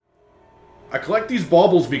I collect these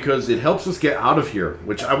baubles because it helps us get out of here,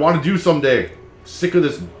 which I want to do someday. Sick of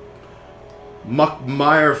this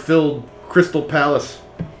muck-mire-filled crystal palace.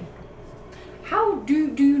 How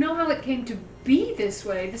do you know how it came to be this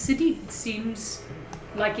way? The city seems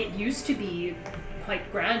like it used to be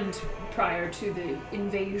quite grand prior to the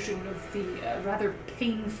invasion of the rather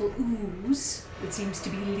painful ooze that seems to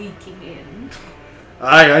be leaking in.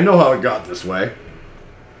 I know how it got this way.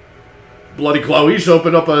 Bloody Clawish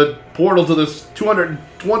opened up a portal to this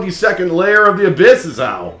 222nd layer of the abyss is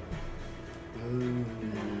how.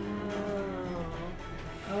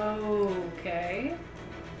 Okay.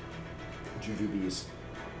 Jujubes.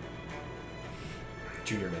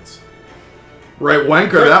 Junior mints. Right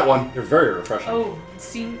wanker, that one. You're very refreshing. Oh,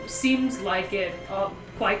 seems like it.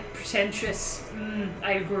 Quite pretentious.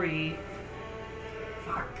 I agree.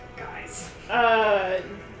 Fuck, guys.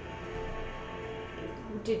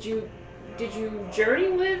 Did you journey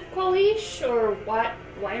with Qualish, or what?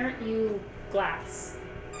 Why aren't you glass?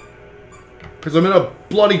 Because I'm in a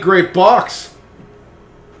bloody great box.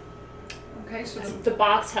 Okay, so The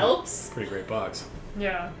box helps. Pretty great box.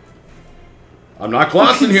 yeah. I'm not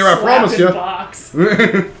glass in here, I promise you. Box.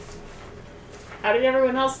 How did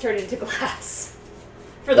everyone else turn into glass?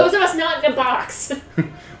 For those of us not in a box. Well,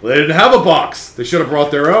 they didn't have a box. They should have brought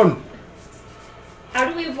their own. How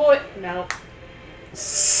do we avoid... No.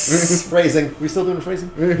 Phrasing. We still doing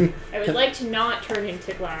phrasing? I would like to not turn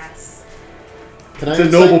into glass. Can It's I a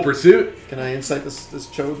insight- noble pursuit. Can I insight this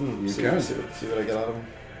chode and You see, can. see what I get out of him?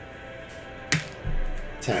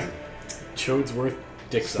 10. Chode's worth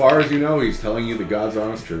dick As far as you know, he's telling you the God's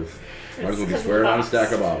honest truth. Might as well be It's 'cause of swearing the on a box.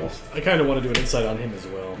 stack of bottles. I kind of want to do an insight on him as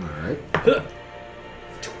well. Alright.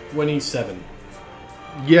 27.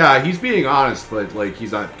 Yeah, he's being honest, but like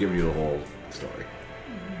he's not giving you the whole story.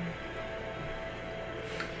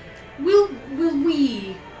 Will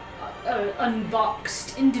we,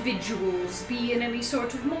 unboxed individuals, be in any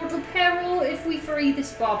sort of mortal peril if we free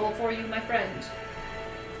this bauble for you, my friend?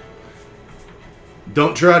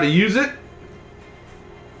 Don't try to use it,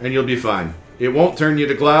 and you'll be fine. It won't turn you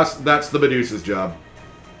to glass. That's the Medusa's job.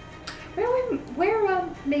 Where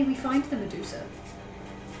may we find the Medusa?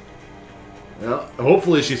 Well,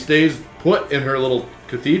 hopefully she stays put in her little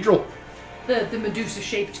cathedral. The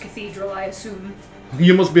Medusa-shaped cathedral, I assume.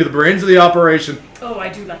 You must be the brains of the operation. Oh, I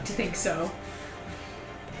do like to think so.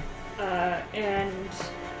 And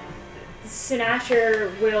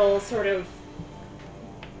Sinasher will sort of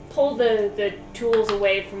pull the tools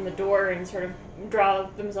away from the door and sort of draw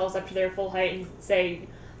themselves up to their full height and say,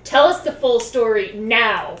 "Tell us the full story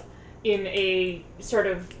now," in a sort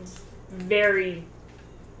of very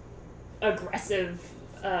aggressive,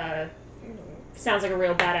 sounds like a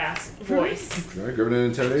real badass voice. All right, give it an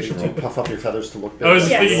intimidation Do you roll. puff up your feathers to look big? I was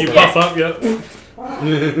just Yes. thinking you Yes. puff up, yep.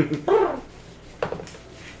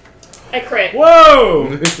 I crit.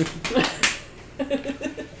 Whoa!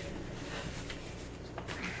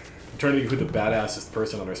 I'm trying to think who the badassest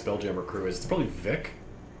person on our Spelljammer crew is. It's probably Vic.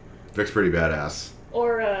 Vic's pretty badass.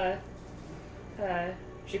 Or,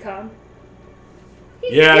 Shikam.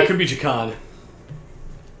 Yeah, it could be Jakan.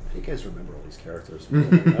 You guys remember all these characters?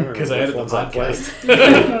 Because I had it on Full-time play.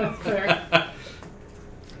 podcast.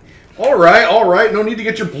 All right. No need to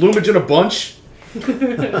get your plumage in a bunch. It's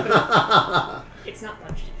not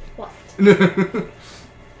much. Fluffed.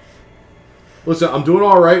 Listen, I'm doing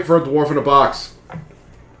all right for a dwarf in a box.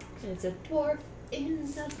 It's a dwarf in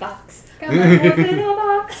a box. Got my dwarf in a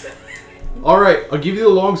box. All right, I'll give you the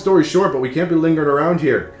long story short, but we can't be lingering around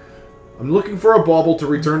here. I'm looking for a bauble to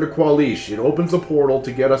return to Qualish. It opens a portal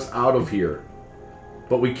to get us out of here.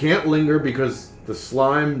 But we can't linger because the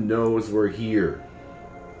slime knows we're here.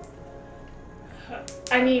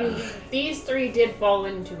 I mean, these three did fall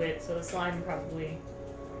into it, so the slime probably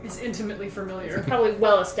Is intimately familiar. probably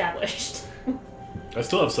well established. I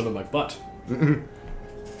still have some in my butt.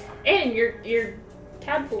 And your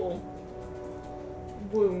tadpole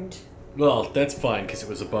wound. Well, that's fine because it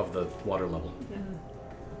was above the water level.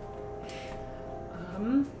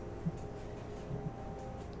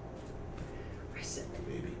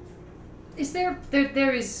 Is there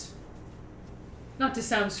is, not to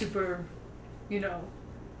sound super,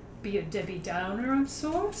 be a Debbie Downer of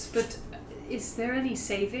sorts, but is there any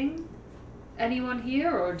saving anyone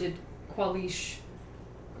here, or did Qualish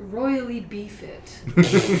royally beef it?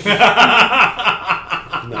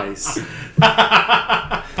 Nice.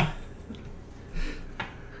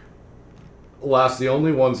 Alas, the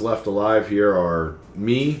only ones left alive here are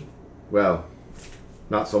me, well,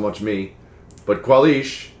 not so much me, but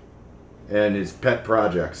Qualish and his pet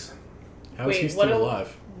projects. How is he Wait, still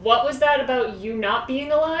alive? What was that about you not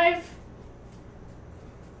being alive?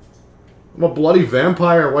 I'm a bloody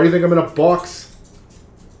vampire. Why do you think I'm in a box?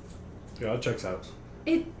 Yeah, that checks out.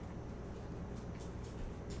 It.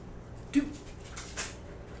 Do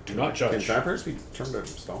Do not Can judge. vampires be turned to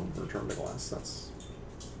stone or turned to glass? That's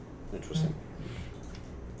interesting.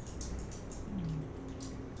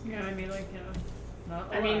 yeah, I mean, like, you know,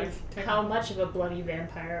 not I mean, alive, how much of a bloody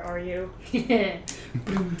vampire are you?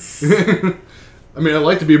 Boots. I mean, I'd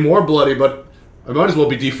like to be more bloody, but I might as well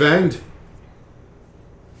be defanged.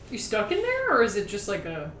 You stuck in there, or is it just like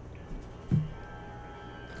a?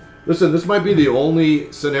 Listen, this might be the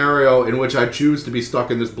only scenario in which I choose to be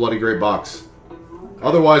stuck in this bloody great box.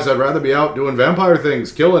 Otherwise, I'd rather be out doing vampire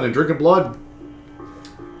things, killing and drinking blood.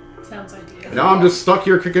 Sounds ideal. Now I'm just stuck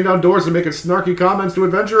here kicking down doors and making snarky comments to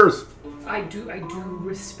adventurers. I do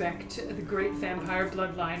respect the great vampire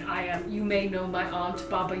bloodline. You may know my aunt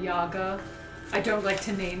Baba Yaga. I don't like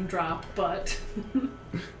to name drop, but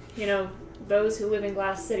You know, those who live in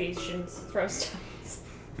glass cities shouldn't throw stones.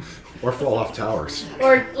 Or fall off towers.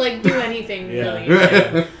 Or, like, do anything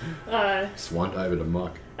Yeah. really. Swan dive into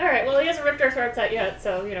muck. Alright, well, he hasn't ripped our throats out yet,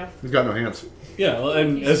 so, you know. He's got no hands. Yeah, well,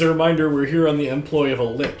 and as a reminder, we're here on the employ of a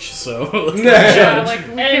lich, so let's not yeah, judge. like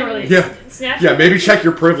we can't really. Yeah. Snatcher. Yeah, maybe check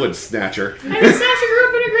your privilege, Snatcher. I mean, Snatcher grew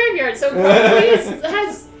up in a graveyard, so probably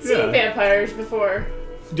has seen Yeah. vampires before.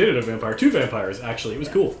 Did it a vampire. 2 vampires, actually. It was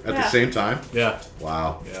cool. At the Yeah. same time? Yeah,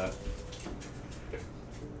 Wow. yeah.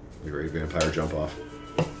 The great vampire jump off.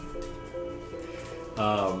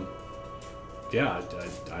 Yeah,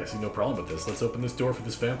 I see no problem with this. Let's open this door for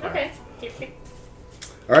this vampire. Okay.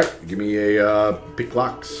 Alright, give me a pick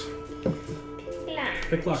locks.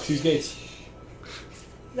 Pick locks, use gates.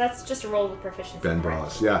 That's just a roll with proficiency. Ben correct?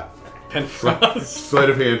 Bros. Yeah. Pen frost. Sleight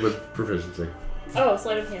of hand with proficiency. Oh,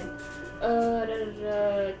 sleight of hand.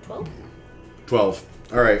 12? 12.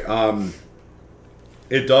 Alright,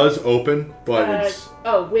 it does open, but it's...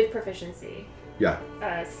 Oh, with proficiency. Yeah.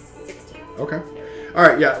 16. Okay.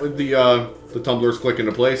 Alright, yeah, the tumblers click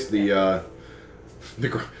into place, the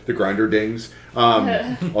grinder dings,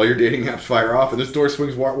 all your dating apps fire off, and this door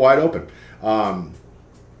swings wide open.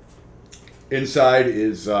 Inside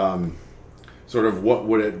is sort of what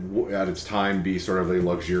would at its time be sort of a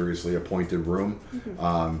luxuriously appointed room,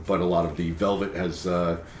 but a lot of the velvet has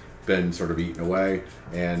been sort of eaten away,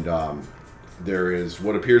 and there is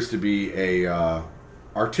what appears to be a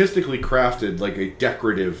artistically crafted, like a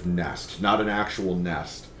decorative nest, not an actual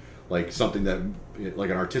nest, like something that, like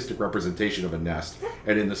an artistic representation of a nest.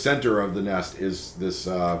 And in the center of the nest is this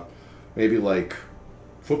maybe like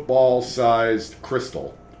football-sized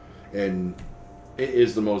crystal, and it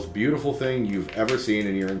is the most beautiful thing you've ever seen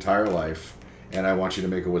in your entire life. And I want you to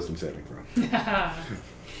make a wisdom saving throw.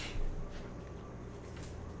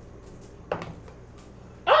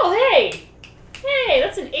 Oh, hey! Hey,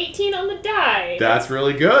 that's an 18 on the die. That's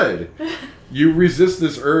really good. You resist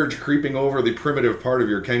this urge creeping over the primitive part of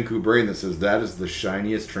your Kenku brain that says, that is the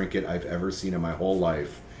shiniest trinket I've ever seen in my whole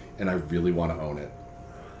life, and I really want to own it.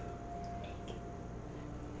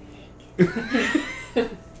 I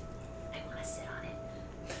want to sit on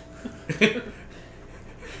it.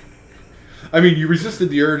 I mean, you resisted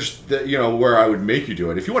the urge that, where I would make you do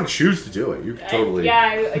it. If you want to choose to do it, you could totally...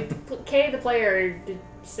 Kay, the player,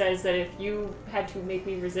 says that if you had to make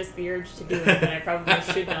me resist the urge to do it, then I probably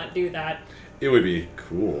should not do that. It would be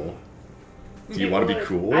cool. Do you want to be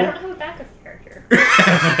cool? I don't have a backup character.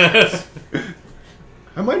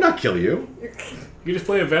 I might not kill you. You just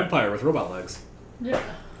play a vampire with robot legs. Yeah.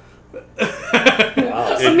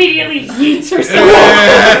 Wow. Immediately yeets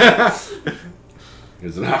herself.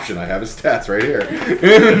 Here's an option. I have his stats right here.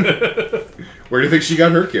 Where do you think she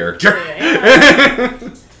got her character?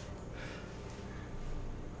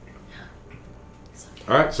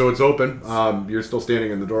 Alright, so it's open. You're still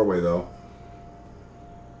standing in the doorway, though.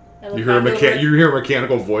 You hear a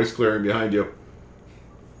mechanical voice clearing behind you.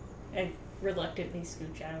 I reluctantly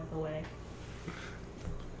scooch out of the way.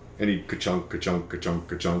 And he ka-chunk, ka-chunk, ka-chunk,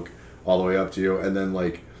 ka-chunk, all the way up to you. And then,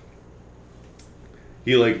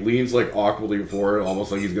 he, leans, awkwardly forward,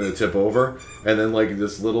 almost like he's going to tip over. And then,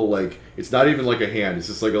 this little, it's not even like a hand. It's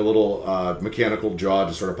just, a little mechanical jaw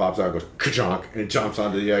just sort of pops out and goes, ka-chunk, and it jumps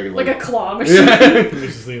onto the egg. And, Like a claw machine.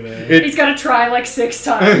 Just leave it. He's got to try 6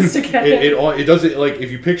 times to get it. It doesn't, if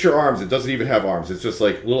you picture arms, it doesn't even have arms. It's just,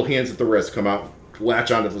 little hands at the wrist come out, latch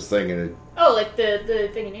onto this thing, and it... Oh, like the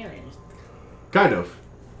thing in Aliens. Kind of.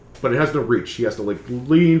 But it has no reach. He has to,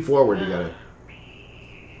 lean forward to get it.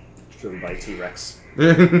 Driven by T-Rex.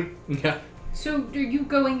 Yeah. So, are you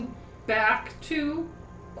going back to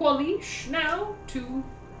Qualish now to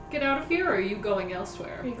get out of here, or are you going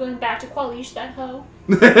elsewhere? Are you going back to Qualish, that hoe?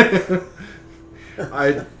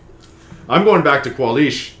 I'm going back to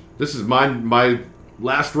Qualish. This is my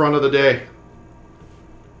last run of the day.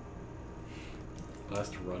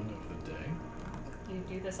 Last run of the day. You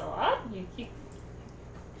do this a lot? You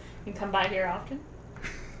come by here often?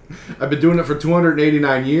 I've been doing it for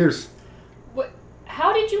 289 years. What?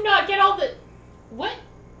 How did you not get all the... What?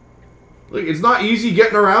 Like, it's not easy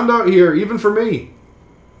getting around out here, even for me.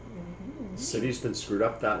 The city's been screwed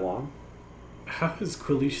up that long. How is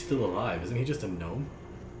Quilish still alive? Isn't he just a gnome?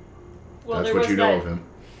 Well, That's there what was you know that- of him.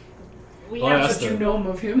 We Oh, have that's That's what you know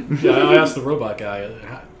of him. Yeah, I asked the robot guy.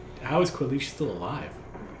 How is Quilish still alive?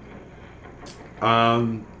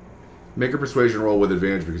 Make a persuasion roll with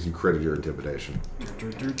advantage because you critted your intimidation.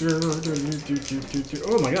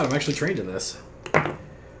 Oh my god, I'm actually trained in this.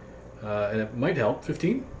 And it might help.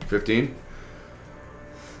 15? 15.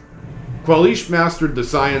 Qualish mastered the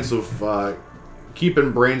science of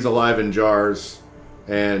keeping brains alive in jars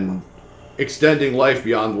and extending life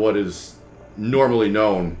beyond what is normally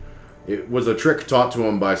known. It was a trick taught to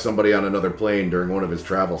him by somebody on another plane during one of his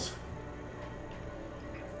travels.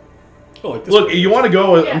 Oh, like this Look, way. you want to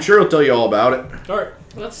go? Yeah. I'm sure he'll tell you all about it. Alright,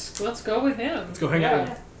 Let's go with him. let's go hang out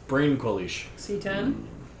with Brain Quilish. C10.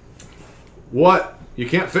 What? You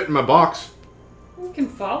can't fit in my box. We can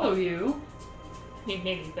follow you.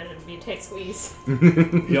 Maybe better to be a tight squeeze.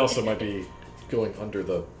 He also might be going under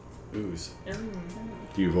the ooze.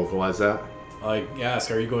 Do you vocalize that? I ask,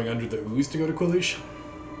 are you going under the ooze to go to Quilish?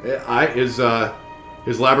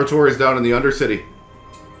 His laboratory is down in the Undercity.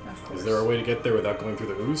 Is there a way to get there without going through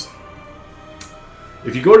the ooze?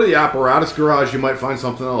 If you go to the apparatus garage, you might find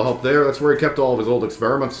something that'll help there. That's where he kept all of his old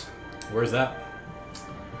experiments. Where's that?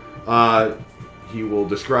 He will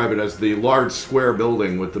describe it as the large square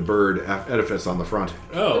building with the bird edifice on the front.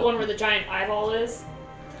 The Oh. one where the giant eyeball is?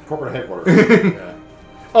 Corporate headquarters. Yeah.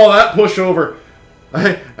 Oh, that pushover.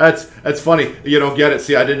 That's funny. You don't get it.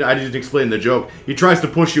 See, I didn't explain the joke. He tries to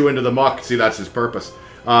push you into the muck. See, that's his purpose.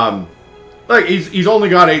 Like he's only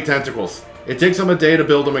got 8 tentacles. It takes him a day to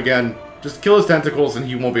build them again. Just kill his tentacles, and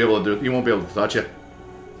he won't be able to touch it.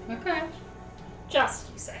 Okay.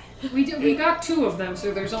 Just, you say. We got 2 of them,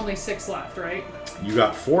 so there's only 6 left, right? You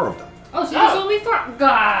got 4 of them. Oh, so there's Oh. only 4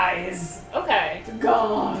 guys. Okay.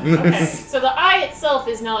 God. Okay. So the eye itself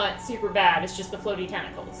is not super bad, it's just the floaty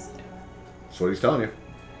tentacles. That's what he's telling you.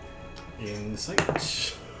 Insight.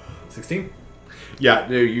 16? Yeah,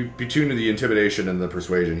 you between the intimidation and the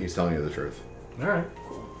persuasion, he's telling you the truth. Alright.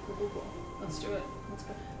 Cool. Let's do it. Let's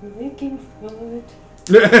go. Making foot.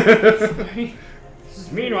 Sorry.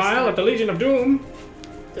 Meanwhile, at the Legion of Doom.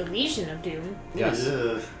 The Legion of Doom. Yes.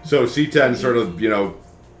 So C10 sort of,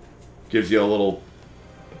 gives you a little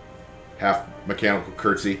half mechanical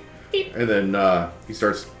curtsy. Beep. And then he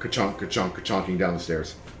starts ka-chunk, ka-chunk, ka-chunking down the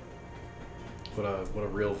stairs. What a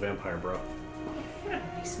real vampire, bro. What a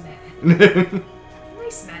nice man.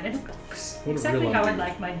 Nice man in a box. What a Exactly real how I dude.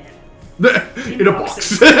 like my men. In a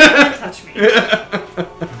box. Can't touch me.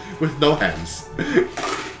 With no hands.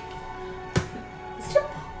 It's your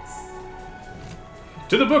box.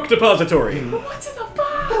 To the book depository. What's in the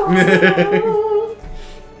box?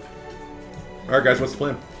 Alright guys, what's the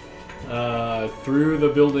plan? Through the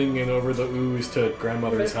building and over the ooze to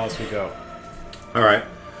grandmother's house we go. Alright.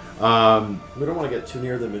 We don't want to get too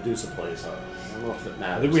near the Medusa place. I don't know if it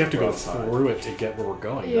matters. I think we have to We're go outside. through it to get where we're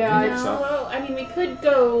going. don't Yeah, we? think so. Well, I mean, we could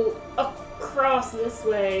go across this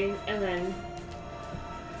way and then.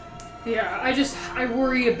 Yeah, I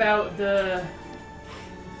worry about the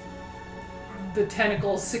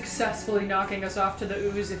tentacles successfully knocking us off to the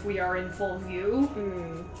ooze if we are in full view.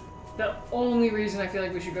 The only reason I feel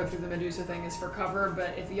like we should go through the Medusa thing is for cover,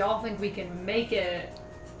 but if y'all think we can make it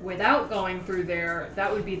without going through there,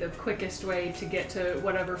 that would be the quickest way to get to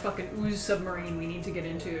whatever fucking ooze submarine we need to get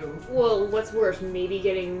into. Well, what's worse, maybe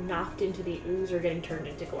getting knocked into the ooze or getting turned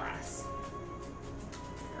into glass?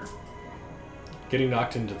 Getting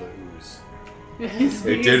knocked into the ooze. He's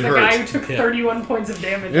It the did guy hurt. who took Yeah. 31 points of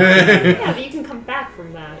damage. Yeah, but you can come back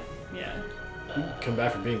from that. Yeah. Come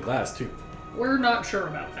back from being glass, too. We're not sure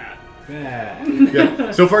about that. Yeah.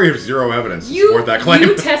 Yeah. So far you have 0 evidence to You, support that claim.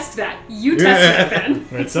 you test that. You test that, Ben.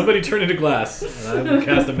 Alright, somebody turn into glass, and I will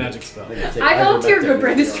cast a magic spell. I volunteer, good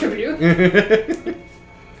brain distribute.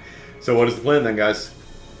 So what is the plan then, guys?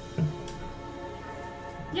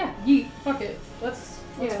 Yeah, yeet. Fuck it. Let's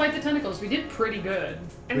Yeah. fight the tentacles. We did pretty good.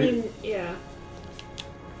 I mean, yeah.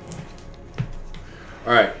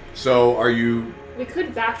 Alright, so are you... We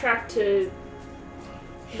could backtrack to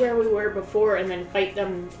where we were before and then fight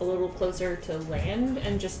them a little closer to land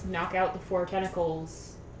and just knock out the 4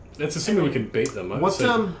 tentacles. That's assuming we can bait them. I would What say-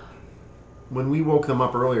 when we woke them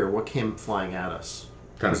up earlier, what came flying at us?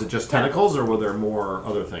 Was it just tentacles, or were there more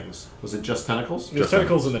other things? Was it just tentacles? There's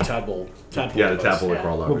tentacles in the tadpole. Yeah, the tadpole that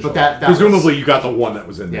crawled out. Well, of but his that shell. Presumably was- you got the one that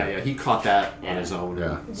was in Yeah, there. yeah. He caught that on his own.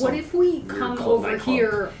 Yeah. What if we weird come cult over nightclub.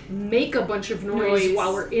 here, make a bunch of noise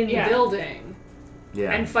while we're in Yeah. the building,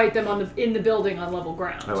 Yeah. and fight them in the building on level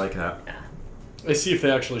ground? I like that. I see if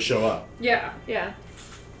they actually show up. Yeah. Yeah.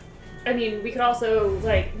 I mean, we could also,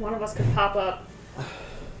 like, one of us could pop up,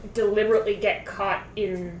 deliberately get caught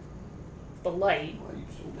in the light,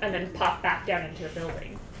 and then pop back down into the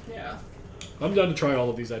building. Yeah. I'm down to try all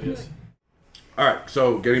of these ideas. All right,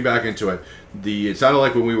 so getting back into it, it sounded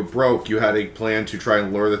like when we were broke, you had a plan to try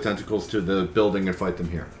and lure the tentacles to the building and fight them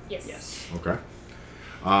here. Yes. Yes. Okay.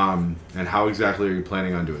 And how exactly are you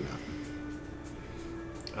planning on doing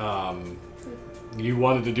that? You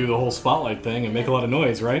wanted to do the whole spotlight thing and make a lot of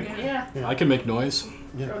noise, right? Yeah. I can make noise.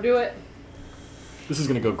 Go do it. This is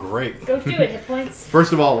gonna go great. Go do it, hit points.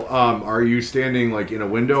 First of all, are you standing like in a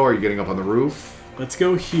window? Or are you getting up on the roof? Let's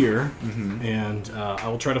go here, and I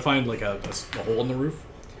will try to find like a hole in the roof,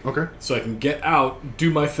 Okay. so I can get out, do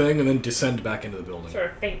my thing, and then descend back into the building. Sort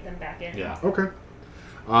of feint them back in. Yeah. Okay.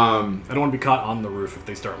 I don't want to be caught on the roof if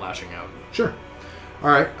they start lashing out. Sure. All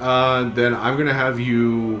right. Then I'm gonna have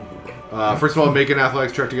you. First of all, make an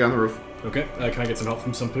athletics check to get on the roof. Okay. Can I get some help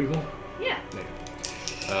from some people? Yeah.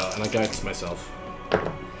 And I guide this myself.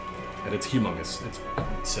 And it's humongous. It's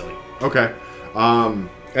silly. Okay.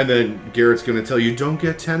 And then Garrett's gonna tell you, "Don't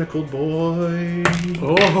get tentacled, boy."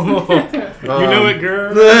 Oh, you know it,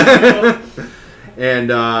 girl. And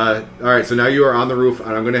all right, so now you are on the roof,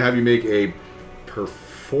 and I'm going to have you make a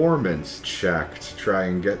performance check to try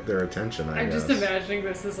and get their attention. I I'm guess. just imagining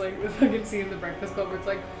this as like the fucking scene in the Breakfast Club where it's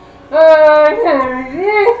like,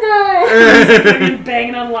 fucking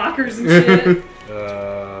banging on lockers and shit.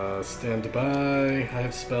 Stand by. I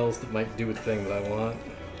have spells that might do a thing that I want.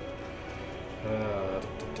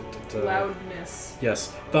 Loudness.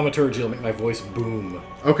 Yes, thaumaturgy will make my voice boom.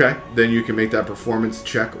 Okay, then you can make that performance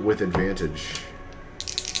check with advantage.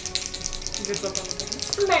 He gets up on the thing.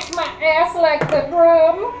 Smack my ass like the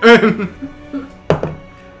drum.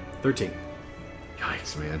 13.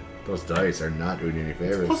 Yikes, man! Those dice are not doing you any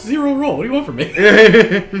favors. Plus 0 roll. What do you want from me? Oh,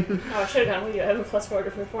 I should have gone with you. I have a +4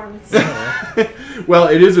 to performance. Well,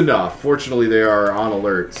 it is enough. Fortunately, they are on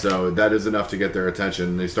alert, so that is enough to get their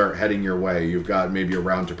attention. They start heading your way. You've got maybe a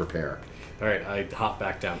round to prepare. All right, I hop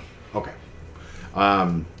back down. Okay.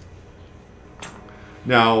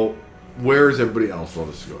 Now, where is everybody else while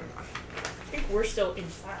this is going on? I think we're still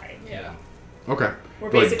inside. Yeah. Okay.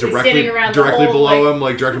 We're Like, basically standing around the directly hole, below like- him,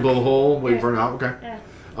 like directly below the hole, waiting Yeah. for an out. Okay. Yeah.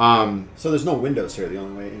 So there's no windows here. The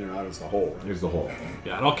only way in and out is the hole. Here's the hole.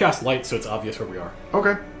 Yeah, and I'll cast light so it's obvious where we are.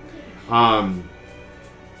 Okay.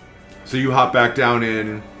 So you hop back down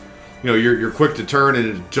in. You know, you're quick to turn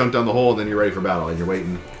and jump down the hole, and then you're ready for battle. And you're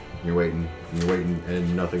waiting, and you're waiting, and you're waiting,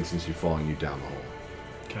 and nothing seems to be following you down the hole.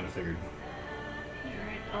 Kind of figured.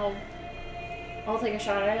 Alright, I'll take a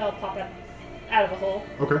shot at it. I'll pop out of the hole.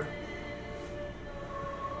 Okay.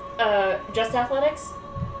 Just athletics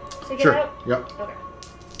to get Sure. out? Yep. Okay.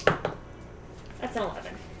 That's an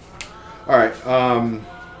 11. All right.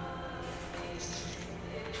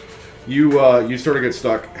 You sort of get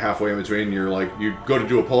stuck halfway in between. You're like, you go to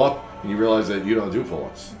do a pull up, and you realize that you don't do pull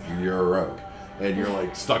ups. You're a rogue, and you're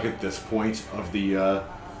like stuck at this point of the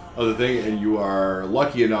thing. And you are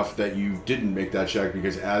lucky enough that you didn't make that check,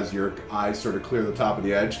 because as your eyes sort of clear the top of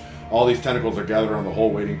the edge, all these tentacles are gathered on the hole,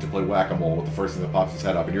 waiting to play whack-a-mole with the first thing that pops its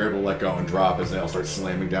head up, and you're able to let go and drop as they all start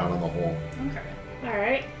slamming down on the hole. Okay.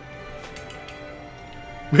 Alright.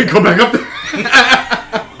 Go back up there.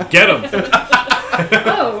 Get him!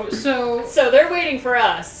 Oh, so So they're waiting for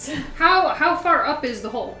us. how far up is the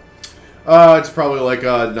hole? It's probably like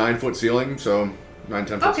a 9-foot ceiling, so 9-10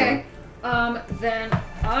 foot Okay. ceiling. Then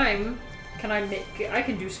I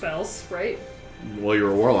can do spells, right? Well, you're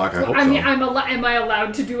a warlock. I hope I mean, so. am I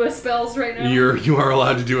allowed to do a spells right now? You are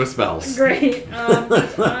allowed to do a spells. Great.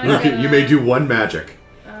 You may do one magic.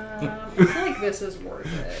 I feel like this is worth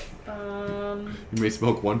it. You may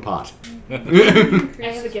smoke one pot. I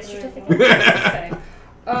have a gift certificate. Okay.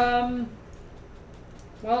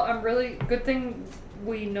 Well, I'm really good thing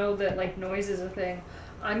we know that like noise is a thing.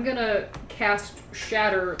 I'm gonna cast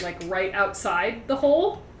Shatter like right outside the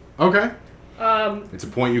hole. Okay. It's a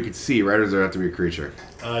point you could see, right? Or does there have to be a creature?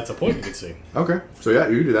 It's a point you can see. Okay. So yeah,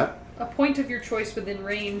 you can do that. A point of your choice within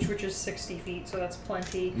range, which is 60 feet, so that's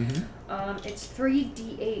plenty. It's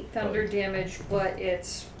 3d8 thunder damage, but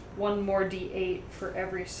it's 1 more d8 for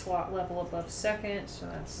every slot level above second, so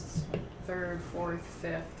that's third, fourth,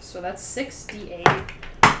 fifth. So that's 6d8.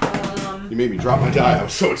 You made me drop my die. I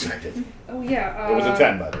was so excited. Oh yeah. It was a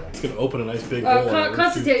 10, by the way. It's gonna open a nice big hole. in the roof.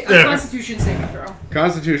 Constitution saving throw.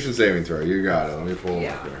 Constitution saving throw. You got it. Let me pull it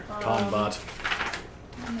up here. Conbot.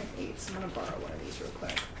 I'm at 8, so I'm gonna borrow one of these real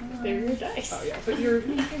quick. They're your dice. Oh yeah, but you're.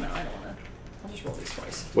 You know, I don't wanna. I'll just roll these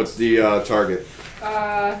twice. What's the target?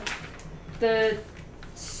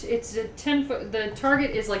 It's a 10-foot. The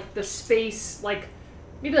target is like the space, like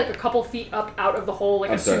maybe like a couple feet up out of the hole,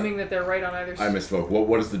 like I'm sorry. assuming that they're right on either I side. misspoke.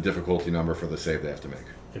 What is the difficulty number for the save they have to make?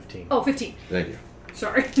 15. Oh, 15. Thank you.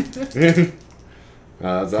 Sorry.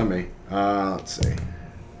 That's on me. Let's see.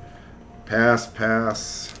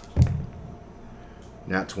 Pass.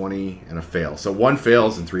 Nat 20 and a fail. So 1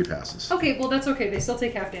 fails and 3 passes. Okay, well that's okay. They still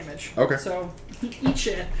take half damage. Okay. So eat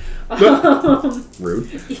shit.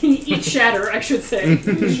 Rude. Eat shatter, I should say.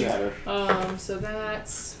 Shatter. So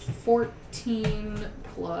that's 14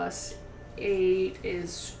 plus 8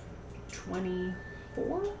 is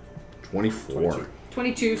 24? 24. 22,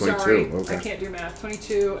 22, sorry. okay. I can't do math.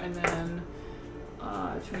 22 and then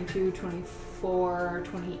 22, 24,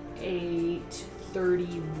 28,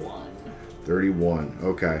 31. 31.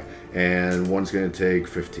 Okay. And one's going to take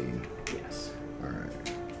 15. Yes. All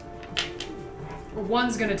right. Or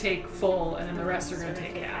one's going to take full and then the rest are going to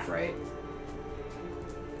take half, right?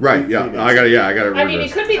 Right. Yeah. I got it. I mean,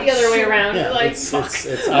 it could be the other way around. Yeah, like, it's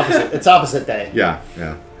opposite. It's opposite day. Yeah.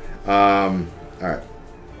 All right.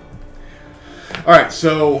 All right.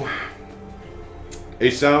 So a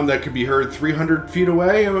sound that could be heard 300 feet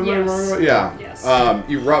away. Am I Yes. wrong? Yeah. Yes.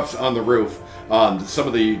 Erupts on the roof. Some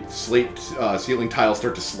of the slate ceiling tiles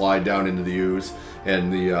start to slide down into the ooze,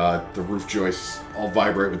 and the roof joists all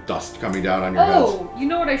vibrate with dust coming down on your heads. Oh, you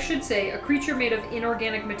know what I should say? A creature made of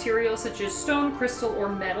inorganic materials such as stone, crystal, or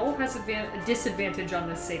metal has a disadvantage on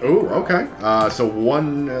this saving Oh, throw. okay. So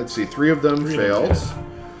one, let's see, 3 of them failed.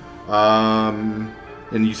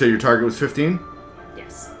 And you said your target was 15?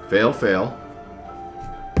 Yes. Fail. Fail.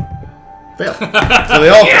 So they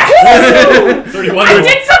all fail. 31. I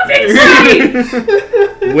did something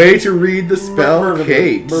right! Way to read the spell,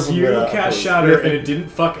 Kate. You cast Shatter and it didn't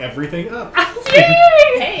fuck everything up. Yay!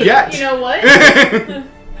 hey, Yet. you know what?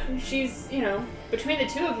 She's, between the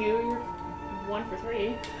two of you, you're 1 for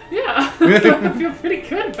 3. Yeah. I feel pretty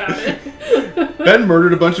good about it. Ben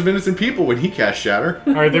murdered a bunch of innocent people when he cast Shatter.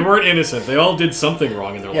 Alright, they weren't innocent. They all did something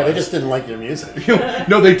wrong in their Yeah, lives. they just didn't like your music.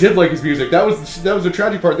 No, they did like his music. That was the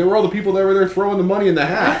tragic part. They were all the people that were there throwing the money in the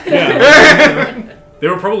hat. Yeah. They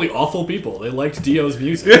were probably awful people. They liked Dio's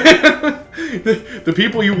music. The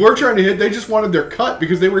people you were trying to hit, they just wanted their cut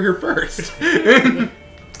because they were here first. They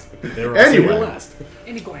were Anyway. last.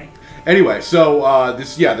 Anyway, so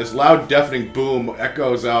this loud deafening boom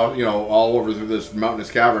echoes out, all over this mountainous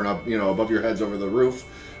cavern up, above your heads over the roof.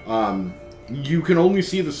 You can only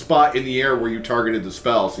see the spot in the air where you targeted the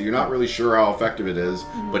spell, so you're not really sure how effective it is,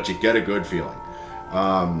 but you get a good feeling.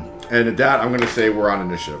 And at that, I'm going to say we're on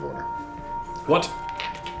initiative order. What?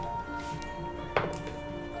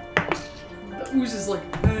 The ooze is like,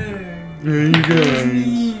 There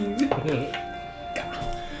you go.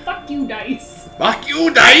 fuck you, dice. Fuck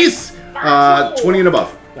you, dice! 20 and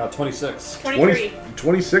above. No, 26. 23.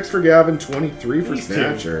 26 for Gavin, 23 for These two.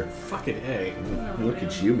 Snatcher. Fucking A. Look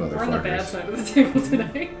at you, We're on the bad motherfuckers. side of the table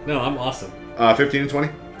tonight. No, I'm awesome. 15 and 20?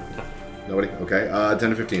 Nobody? Okay. 10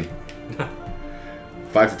 and 15.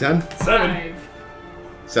 5 to 10? 7.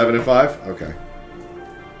 7 and 5? Okay.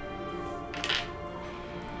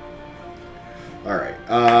 Alright.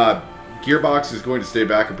 Gearbox is going to stay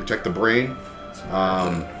back and protect the brain.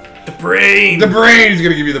 The brain! The brain is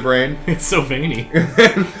going to give you the brain. It's so veiny.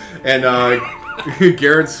 And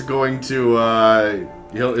Garrett's going to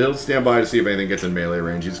he'll stand by to see if anything gets in melee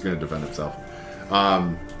range. He's going to defend himself.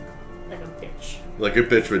 Like a bitch. Like a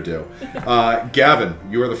bitch would do. Gavin,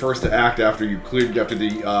 you are the first to act after the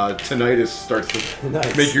tinnitus starts to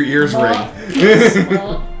Nice. make your ears ring.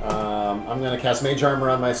 I'm going to cast Mage Armor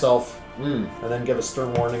on myself, Mm. and then give a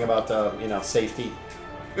stern warning about, safety.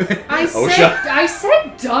 I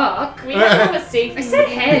said duck. We have a safety. I said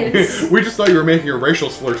heads. We just thought you were making a racial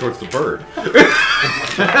slur towards the bird.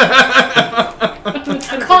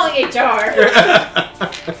 I'm calling HR.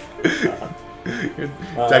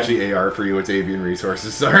 It's actually AR for you. It's avian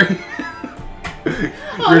resources. Sorry.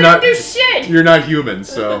 Oh, we don't do shit. You're not human,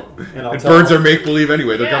 so And I'll and tell birds are make believe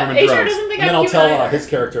anyway. They're government HR drones. doesn't think And then I'm I'll tell human. his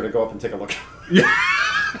character to go up and take a look.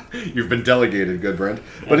 You've been delegated, good Brent.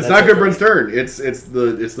 But it's that's not good it. Brent's turn. It's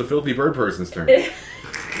the filthy bird person's turn.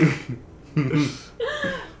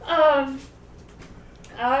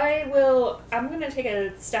 I'm gonna take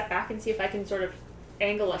a step back and see if I can sort of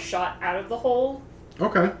angle a shot out of the hole.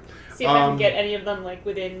 Okay. See if I can get any of them like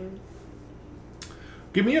within.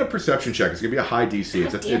 Give me a perception check. It's gonna be a high DC.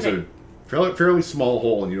 It's a fairly small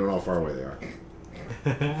hole, and you don't know how far away they are.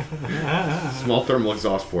 Small thermal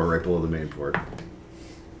exhaust port right below the main port.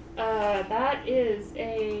 That is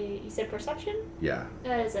you said perception? Yeah.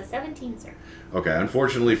 That is a 17, sir. Okay.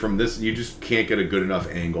 Unfortunately, from this, you just can't get a good enough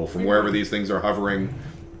angle from wherever these things are hovering.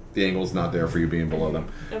 The angle's not there for you being below them.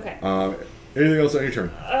 Okay. Anything else on your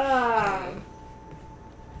turn?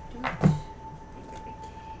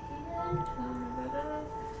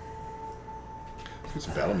 Let's get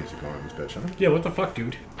some battle music going on this bitch, huh? Yeah, what the fuck,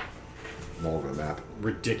 dude? I'm all over the map.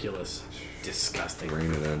 Ridiculous. Disgusting.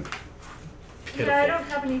 Bring it in. Pitiful. Yeah, I don't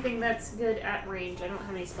have anything that's good at range. I don't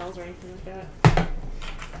have any spells or anything like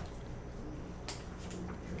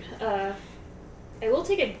that. I will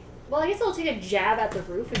take a... Well, I guess I'll take a jab at the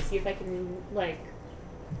roof and see if I can, like,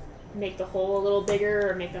 make the hole a little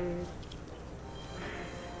bigger or make them...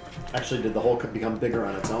 Actually, did the hole become bigger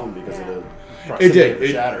on its own because of the It proximity did. of the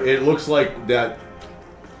shatter? It looks like that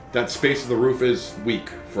space of the roof is weak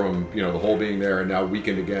from, the hole being there and now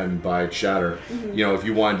weakened again by shatter. Mm-hmm. If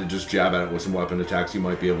you wanted to just jab at it with some weapon attacks, you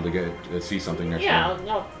might be able to see something next Yeah, time.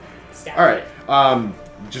 I'll stab All it. right.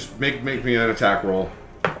 Just make me an attack roll.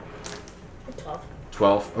 12.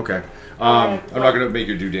 12? Okay. I'm not going to make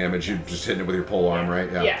you do damage. You're just hitting it with your pole arm,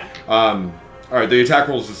 right? Yeah. All right, the attack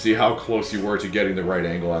rolls to see how close you were to getting the right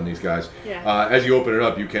angle on these guys. Yeah. As you open it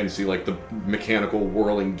up, you can see like the mechanical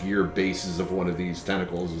whirling gear bases of one of these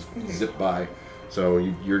tentacles is zip by. So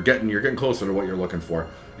you're getting closer to what you're looking for.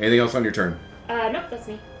 Anything else on your turn? Nope, that's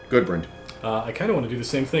me. Good, Brent. I kind of want to do the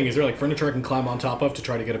same thing. Is there like furniture I can climb on top of to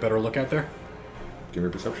try to get a better look out there? Give me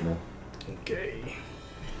a perception roll. Okay.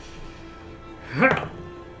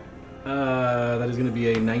 That is going to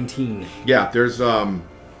be a 19. Yeah, there's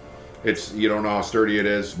it's you don't know how sturdy it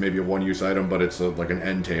is. Maybe a one-use item, but it's like an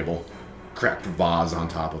end table, cracked vase on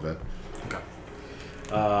top of it. Okay.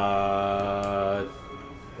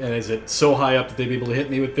 And is it so high up that they'd be able to hit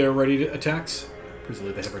me with their ready attacks?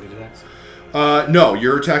 Presumably they have ready attacks. No,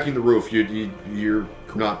 you're attacking the roof. You're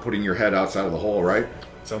not putting your head outside of the hole, right?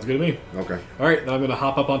 Sounds good to me. Okay. All right, then I'm going to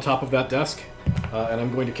hop up on top of that desk, and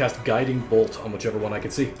I'm going to cast Guiding Bolt on whichever one I can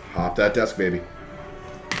see. Hop that desk, baby.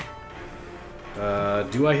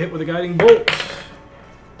 Do I hit with a Guiding Bolt?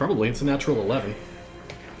 Probably. It's a natural 11.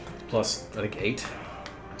 Plus, I think, 8.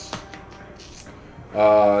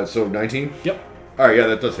 So 19? Yep. Alright, yeah,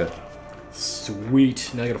 that does hit.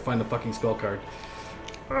 Sweet. Now I gotta find the fucking spell card.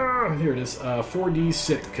 Here it is.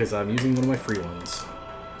 4d6, because I'm using one of my free ones.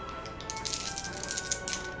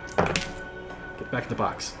 Get back in the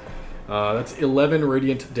box. That's 11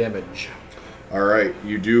 radiant damage. Alright,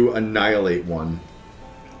 you do annihilate one.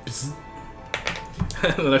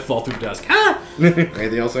 And then I fall through the desk. Ah!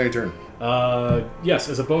 Anything else on your turn? Yes,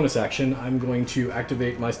 as a bonus action, I'm going to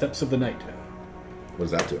activate my Steps of the Night. What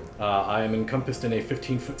does that do? I am encompassed in a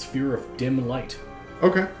 15-foot sphere of dim light.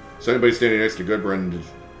 Okay. So anybody standing next to Goodbrand,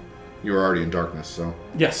 you were already in darkness, so...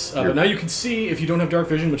 Yes, but now you can see if you don't have dark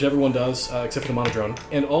vision, which everyone does, except for the monodrone.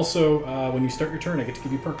 And also, when you start your turn, I get to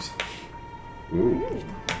give you perks. Ooh.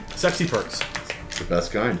 Sexy perks. It's the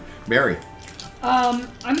best kind. Mary. I'm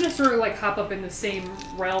gonna sort of like hop up in the same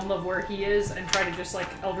realm of where he is and try to just like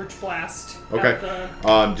Eldritch Blast. Okay.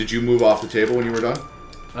 Out Did you move off the table when you were done?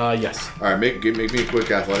 Yes. Alright, make me a quick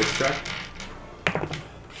athletics check.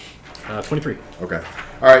 23. Okay.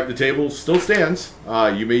 Alright, the table still stands.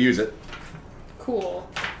 You may use it. Cool.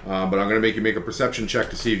 But I'm going to make you make a perception check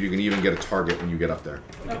to see if you can even get a target when you get up there.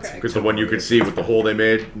 Okay. Because the one you could see with the hole they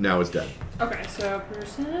made now is dead. Okay, so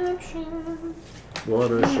perception.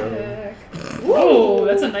 What a show. Check. Whoa,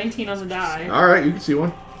 that's a 19 on the die. Alright, you can see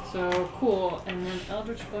one. So cool, and then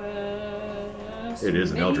Eldritch Blast. It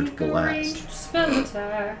is an Eldritch Make a Blast. ranged spell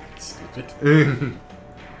attack. Stupid.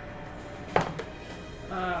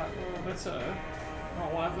 That's a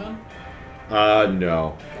 11.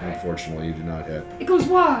 No. Unfortunately, you do not hit. It goes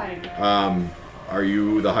wide. Are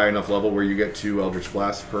you the high enough level where you get 2 Eldritch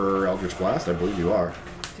Blasts per Eldritch Blast? I believe you are.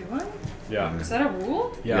 Do I? Yeah. Is that a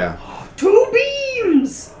rule? Yeah. 2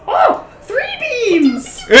 beams! Oh! 3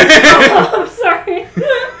 beams! Oh, I'm sorry.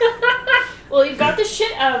 Well, you got the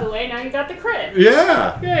shit out of the way, now you got the crit.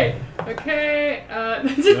 Yeah! Great. Okay,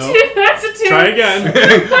 that's a No. 2. That's a 2. Try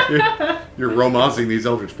again. You're romancing these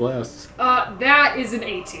Eldritch Blasts. That is an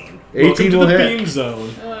 18. 18 Welcome to will the hit. beam zone.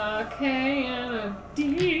 Okay, and a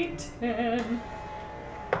D10.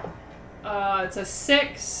 It's a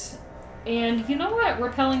 6. And you know what?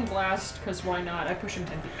 Repelling Blast, because why not? I push him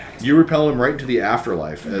 10 feet back. You repel him right into the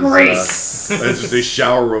afterlife as, Grace! as just a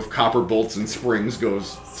shower of copper bolts and springs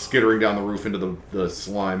goes skittering down the roof into the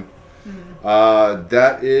slime.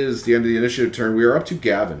 That is the end of the initiative turn. We are up to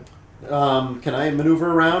Gavin. Can I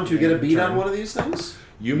maneuver around to get a beat on one of these things?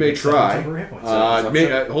 You may try. temporary hit points.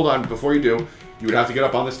 Hold on, before you do, you would have to get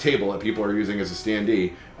up on this table that people are using as a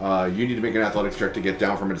standee. You need to make an athletics check to get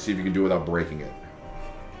down from it to see if you can do it without breaking it.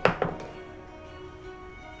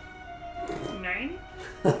 9?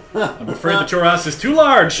 I'm afraid the Choras is too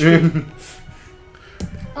large.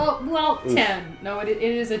 Oh, well, 10. No, it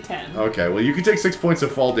is a 10. Okay, well you can take 6 points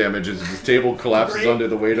of fall damage as this table collapses Great. under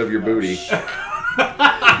the weight of your booty.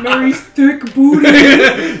 Mary's thick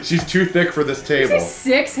booty. She's too thick for this Is table. it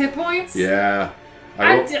 6 hit points? Yeah.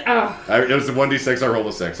 It was a 1d6, I rolled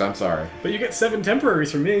a 6, I'm sorry. But you get 7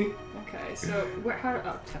 temporaries from me. Okay, so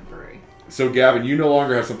temporary. So Gavin, you no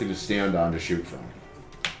longer have something to stand on to shoot from.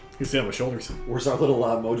 You stand on my shoulders. Where's our little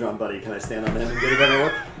Mojang buddy? Can I stand on him and get a better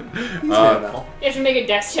look? He's made of metal. You have to make a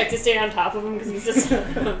dex check to stay on top of him because he's just.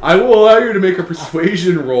 I will allow you to make a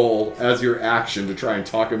persuasion roll as your action to try and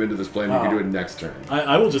talk him into this plan. You can do it next turn.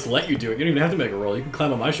 I will just let you do it. You don't even have to make a roll. You can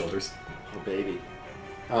climb on my shoulders. Oh, baby.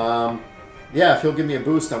 Yeah, if he'll give me a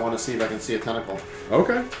boost, I want to see if I can see a tentacle.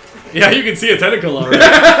 Okay. Yeah, you can see a tentacle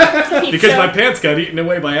already. Because my pants got eaten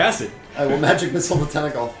away by acid. I will magic missile the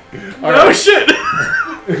tentacle. Oh shit!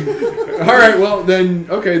 Alright, well then,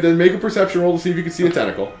 make a perception roll to see if you can see a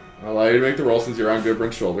tentacle. I'll allow you to make the roll since you're on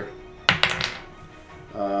Goodbrand's shoulder.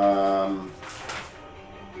 9.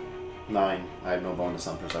 I have no bonus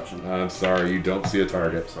on perception. I'm sorry, you don't see a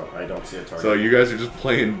target. So I don't see a target. So you guys are just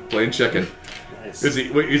playing chicken. Nice. Is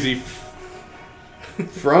he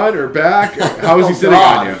front or back? How is he sitting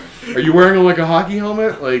God. on you? Are you wearing like a hockey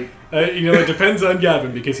helmet? Like It depends on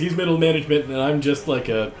Gavin because he's middle management and I'm just like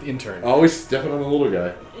a intern. always stepping on the little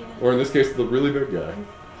guy, or in this case, the really big guy.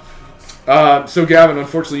 So Gavin,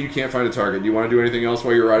 unfortunately, you can't find a target. Do you want to do anything else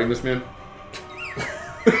while you're riding this man?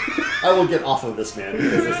 I will get off of this man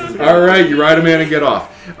because this is. All right, you ride a man and get off.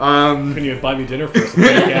 Can you buy me dinner for some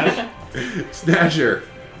petty cash? Snatcher,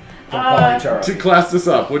 Don't call me Charlie. to class this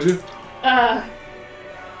up, would you?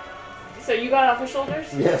 So you got off his shoulders?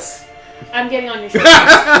 Yes. I'm getting on your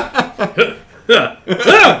shoulders.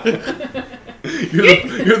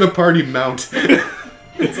 You're the party mount.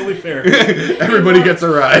 It's only fair. Everybody gets a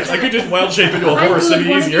ride. I could just wild shape into a I'm horse good, and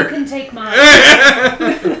be one of you easier. can take mine.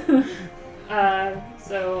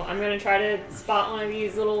 So I'm gonna try to spot one of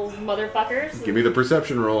these little motherfuckers. Give me the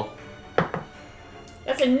perception roll.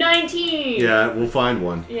 That's a 19! Yeah, we'll find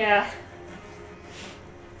one. Yeah.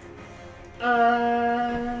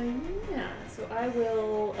 Yeah. So I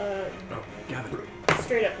will, Oh, Gavin,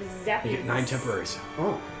 straight up zap you get 9 temporaries.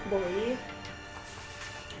 Oh. boy.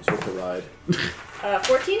 It's worth the ride.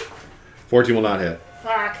 14? 14 will not hit.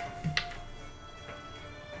 Fuck.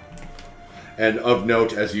 And of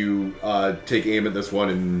note, as you take aim at this one,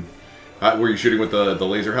 and were you shooting with the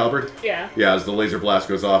laser halberd? Yeah. Yeah, as the laser blast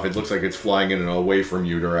goes off, it looks like it's flying in an away from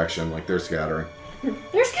you direction, like they're scattering.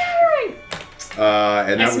 They're scattering!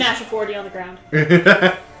 And I that smash a 40 on the ground.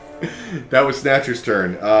 that was Snatcher's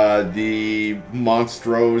turn. The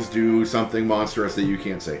monstros do something monstrous that you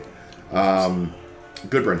can't see.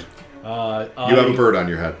 Goodbrand, you have a bird on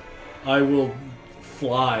your head. I will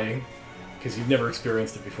fly, because you've never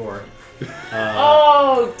experienced it before.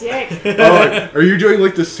 Oh, dick. Oh, are you doing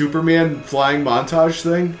like the Superman flying montage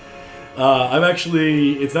thing? I'm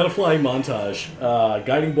actually, it's not a flying montage.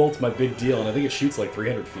 Guiding Bolt's my big deal, and I think it shoots like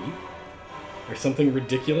 300 feet. Or something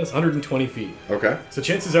ridiculous. 120 feet. Okay. So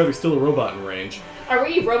chances are there's still a robot in range. Are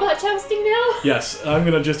we robot jousting now? Yes, I'm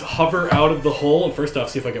going to just hover out of the hole and first off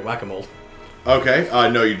see if I get whack-a-mole. Okay.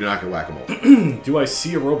 No, you do not get whack-a-mole. Do I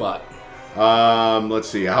see a robot? Let's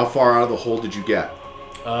see. How far out of the hole did you get?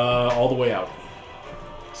 All the way out.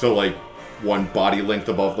 So, like, one body length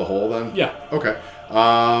above the hole, then? Yeah. Okay.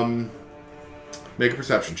 Make a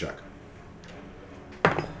perception check.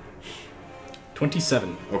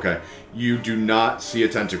 27. Okay. You do not see a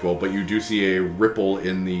tentacle, but you do see a ripple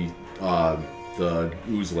in the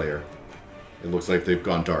ooze layer. It looks like they've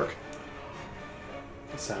gone dark.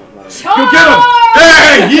 Sound Go get him!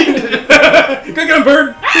 Hey! Go get him,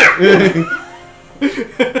 bird!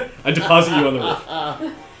 I deposit you on the roof.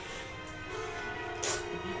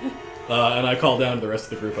 And I call down to the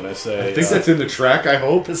rest of the group and I say... I think that's in the track, I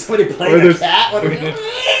hope. Is somebody Or playing a there's- cat? What are we Or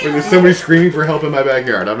there's somebody screaming for help in my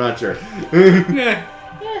backyard. I'm not sure. Yeah.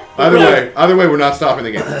 Either way, we're not stopping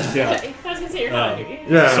the game. Yeah. I was gonna say you're not duty.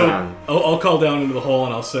 Yeah. So I'll call down into the hole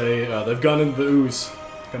and I'll say, they've gone into the ooze.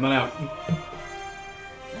 Come on out.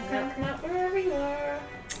 Come out wherever you are.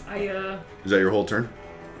 Is that your whole turn?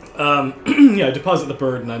 Yeah, I deposit the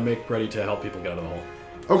bird and I make ready to help people get out of the hole.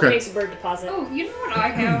 Okay. Makes a bird deposit. Oh, you know what I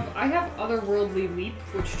have? I have Otherworldly Leap,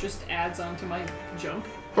 which just adds onto my jump.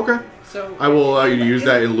 Okay. So I will allow you to use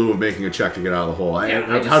that in lieu of making a check to get out of the hole.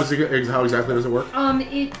 How exactly does it work?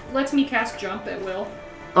 It lets me cast jump at will.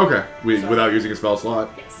 Okay, without using a spell slot.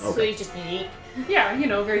 Yes. So Okay. you just yeet. Yeah,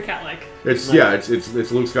 very cat-like. It's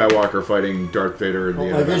Luke Skywalker fighting Darth Vader. At the Well,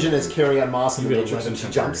 end my of that vision is movie. Carrie Ann Moss in the You get Matrix, 11 and she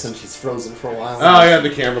temp jumps perks. and she's frozen for a while. Oh yeah, the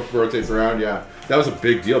camera rotates around. Yeah, that was a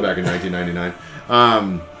big deal back in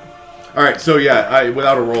 1999. All right, so yeah,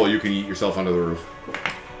 without a roll, you can yeet yourself onto the roof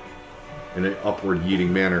in an upward yeeting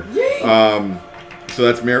manner. So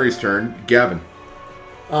that's Mary's turn. Gavin.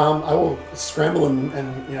 I will scramble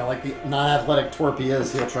and like the non-athletic twerp he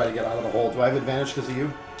is, he'll try to get out of the hole. Do I have advantage because of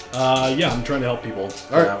you? Yeah, I'm trying to help people.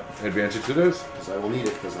 All right, advantage it is. Because I will need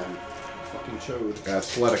it because I'm fucking chode.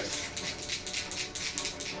 Athletics.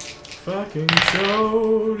 Fucking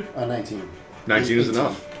chode. 19. 19 is 18.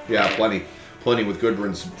 enough. Yeah, plenty with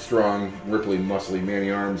Goodbrin's strong, ripply, muscly, manny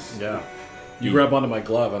arms. Yeah. You grab onto my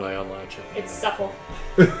glove and I unlatch it. It's supple.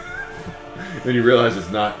 Then you realize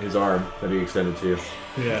it's not his arm that he extended to you.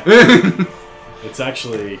 Yeah. It's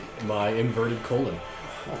actually my inverted colon.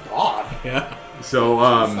 Oh god. Yeah. So,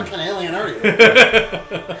 What kind of alien are you?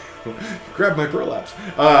 grab my prolapse.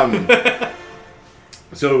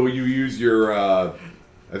 So you use your, I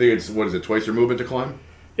think it's, twice your movement to climb?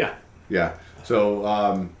 Yeah. Yeah.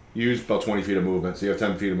 So, you use about 20 feet of movement, so you have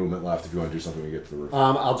 10 feet of movement left if you want to do something when you get to the roof.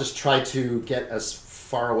 I'll just try to get as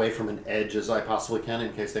far away from an edge as I possibly can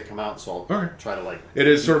in case they come out, so I'll Okay. try to It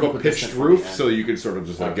is sort of a equidistant pitched from roof, the end. so you can sort of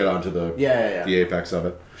just get onto the Yeah. the apex of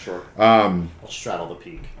it. Sure. Um, I'll straddle the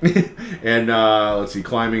peak. and let's see,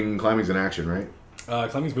 climbing's an action, right?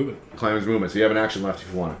 Climbing's movement. Climbing's movement, so you have an action left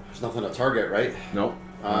if you want it. There's nothing to target, right? Nope,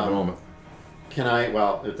 not at the moment. Can I,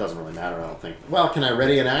 well, it doesn't really matter, I don't think. Well, can I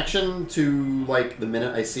ready an action to, the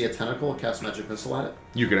minute I see a tentacle, cast Magic Missile at it?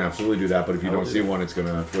 You can absolutely do that, but if you I will don't do see that. one, it's going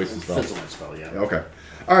to waste the spell. Fizzle my spell, yeah. Okay.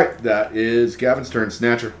 All right, that is Gavin's turn.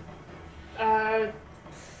 Snatcher.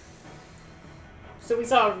 So we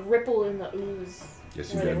saw a ripple in the ooze.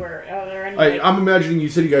 Yes, you where did. they were. Are there any? I'm imagining you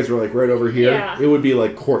said you guys were right over here. Yeah. It would be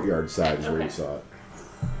courtyard side is where Okay. you saw it.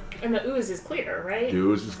 And the ooze is clear, right? The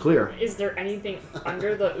ooze is clear. Is there anything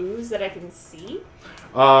under the ooze that I can see?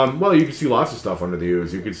 Well, you can see lots of stuff under the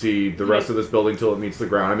ooze. You can see the rest of this building till it meets the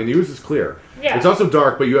ground. I mean, the ooze is clear. Yeah. It's also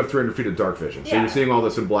dark, but you have 300 feet of dark vision, so Yeah. you're seeing all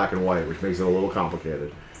this in black and white, which makes it a little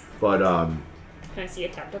complicated. But Can I see a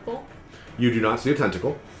tentacle? you do not see a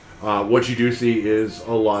tentacle. What you do see is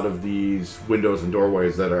a lot of these windows and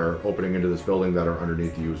doorways that are opening into this building that are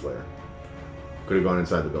underneath the ooze layer. Could have gone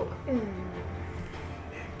inside the building.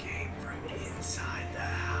 It came from inside the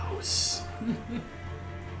house.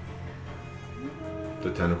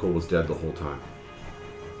 The tentacle was dead the whole time.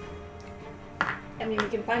 I mean, we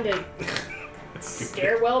can find a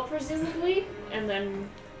stairwell, presumably, and then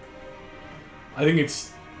I think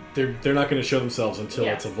it's they're not going to show themselves until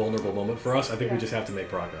Yeah. it's a vulnerable moment for us. I think we Yeah. just have to make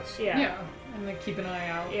progress. yeah. And then keep an eye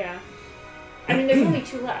out. Yeah. I mean, there's only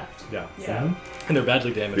 2 left. Yeah. So, And they're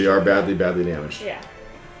badly damaged. They are badly damaged. yeah.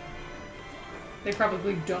 They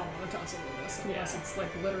probably don't want to tussle with us unless Yeah. it's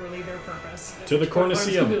literally their purpose. To the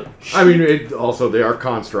Corniceum. I mean, they are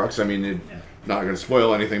constructs. I mean, not going to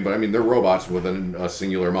spoil anything, but I mean, they're robots with a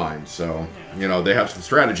singular mind. So, they have some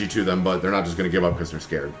strategy to them, but they're not just going to give up because they're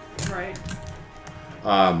scared. Right.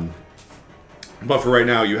 But for right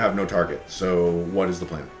now, you have no target. So, what is the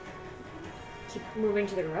plan? Keep moving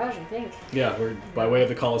to the garage, I think. Yeah, we're by way of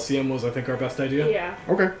the Coliseum was I think our best idea. Yeah.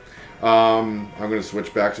 Okay. I'm going to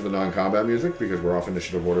switch back to the non-combat music because we're off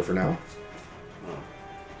initiative order for now. Oh.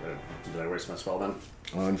 Did I waste my spell then?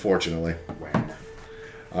 Unfortunately. When?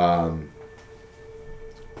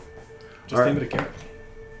 Just All aim right. it at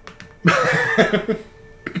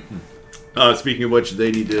Garrett. Speaking of which,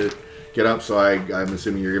 they need to get up, so I'm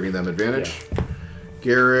assuming you're giving them advantage. Yeah.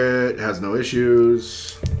 Garrett has no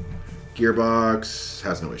issues. Gearbox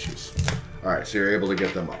has no issues. Alright, so you're able to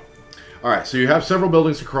get them up. Alright, so you have several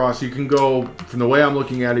buildings to cross. You can go, from the way I'm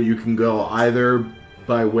looking at it, you can go either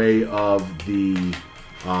by way of the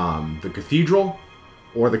cathedral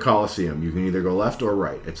or the Coliseum. You can either go left or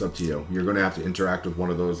right. It's up to you. You're going to have to interact with one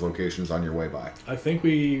of those locations on your way by. I think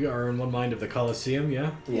we are in one mind of the Coliseum,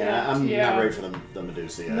 yeah? Yeah, I'm Yeah. not ready for the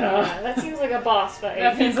Medusa yet. No. Yeah, that seems like a boss fight.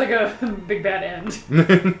 That feels like a big bad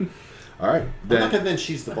end. Alright, I'm not then... convinced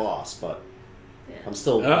she's the boss, but I'm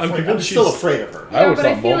still I'm afraid, convinced still she's- afraid of her. I Yeah, always but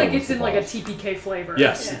I thought feel Bulma like was it's the in like a boss. TPK flavor.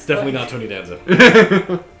 Yes, Yeah. it's definitely not Tony Danza.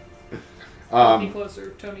 Be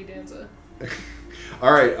closer, Tony Danza.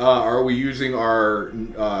 Alright, are we using our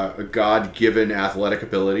God-given athletic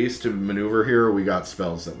abilities to maneuver here, or we got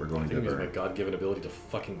spells that we're going I to think it was my burn? God-given ability to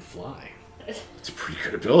fucking fly. It's a pretty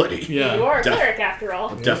good ability. Yeah. You are a Def- cleric after all.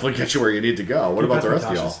 Definitely get you where you need to go. What about the rest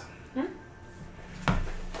of y'all?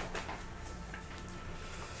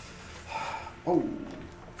 So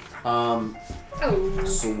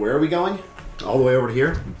where are we going? All the way over to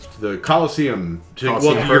here? The Coliseum.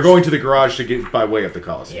 Coliseum You're first. going to the garage to get by way of the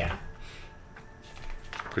Coliseum. Yeah.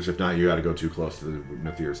 Because if not, you got to go too close to the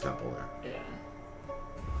Nathir's temple there. Yeah.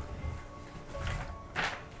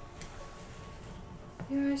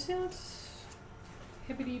 Yeah, I see that's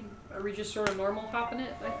hippity. Are we just sort of normal hopping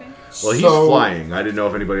it? I think. Well, he's flying. I didn't know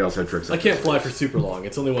if anybody else had tricks. I can't fly for super long.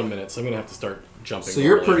 It's only 1 minute, so I'm gonna have to start jumping. So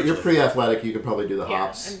you're normally. pretty athletic. You could probably do the Yeah,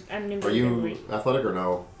 hops. I'm Are nimbly, you nimbly. athletic or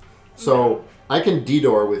no? So I can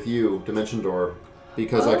D-door with you, Dimension Door,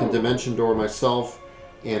 because I can Oh. Dimension Door myself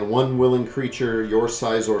and one willing creature your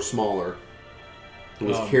size or smaller who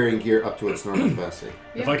is carrying gear up to its normal capacity.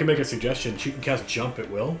 If I can make a suggestion, she can cast jump at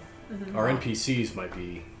will. Our NPCs might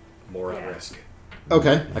be more at Yeah. risk.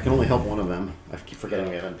 Okay, I can only help one of them. I keep forgetting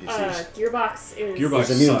we have NPCs. Gearbox is. Gearbox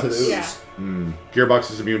He's immune to the sucks. ooze. Yeah.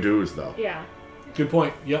 Gearbox is immune to ooze, though. Yeah. Good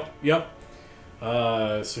point. Yep.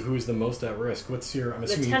 So who is the most at risk? What's your? I'm The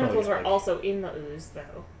assuming you probably tentacles get, are like- also in the ooze,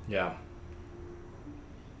 though. Yeah.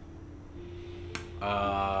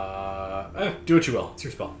 Do what you will. It's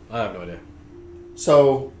your spell. I have no idea.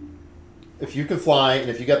 So, if you can fly and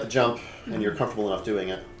if you got the jump and you're comfortable enough doing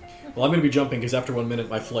it, Well, I'm going to be jumping because after 1 minute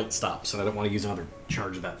my flight stops, and I don't want to use another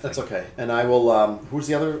charge of that thing. that's okay. And I will. Who's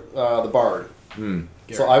the other? The bard. So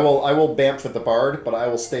Garrett. I will bamf with the bard, but I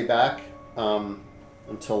will stay back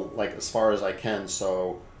until like as far as I can.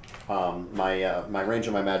 So my range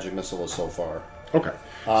of my magic missile is so far. Okay.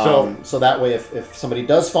 So that way, if somebody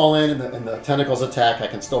does fall in and the tentacles attack, I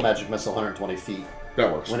can still magic missile 120 feet. That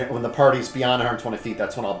works. When the party's beyond 120 feet,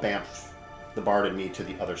 that's when I'll bamf the bard and me to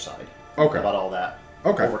the other side. Okay. About all that.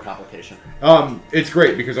 Okay. Overcomplication. It's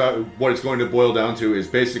great because what it's going to boil down to is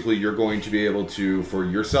basically you're going to be able to, for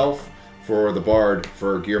yourself, for the Bard,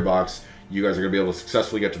 for Gearbox, you guys are going to be able to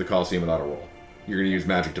successfully get to the Coliseum without a roll. You're going to use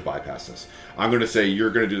magic to bypass this. I'm going to say you're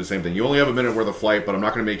going to do the same thing. You only have a minute worth of flight, but I'm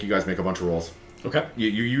not going to make you guys make a bunch of rolls. Okay. You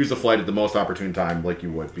use the flight at the most opportune time like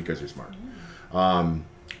you would because you're smart.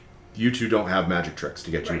 You two don't have magic tricks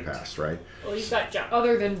to get you Right. past, right? Well, you've got jump.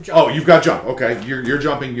 Other than jump. Oh, you've got jump. Okay, you're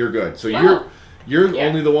jumping. You're good. So Wow. you're Yeah.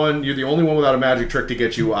 only the one. You're the only one without a magic trick to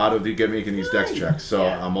get you out of making these dex checks. So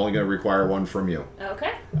Yeah. I'm only going to require one from you.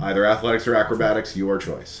 Okay. Either athletics or acrobatics, your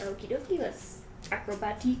choice. Okie dokie, let's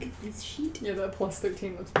acrobatic this sheet. Yeah, that plus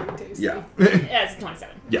 13 looks pretty tasty. Yeah. That's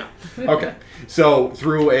 27. Yeah. Okay. So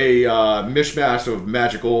through a mishmash of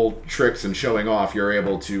magical tricks and showing off, you're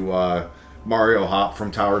able to Mario hop from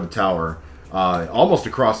tower to tower. Almost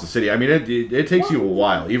across the city. I mean, it takes you a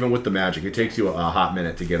while, even with the magic. It takes you a hot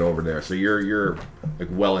minute to get over there. So you're like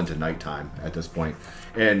well into nighttime at this point,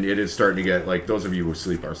 and it is starting to get like those of you who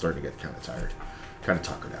sleep are starting to get kind of tired, kind of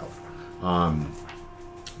tuckered out.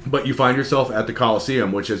 But you find yourself at the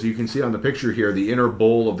Coliseum, which, as you can see on the picture here, the inner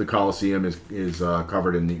bowl of the Coliseum is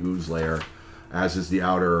covered in the ooze layer, as is the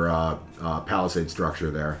outer palisade structure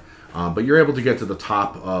there. But you're able to get to the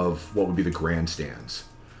top of what would be the grandstands.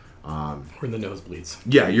 We're in the nosebleeds.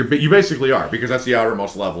 Yeah, you basically are, because that's the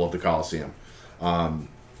outermost level of the Coliseum.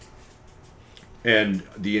 And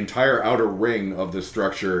the entire outer ring of the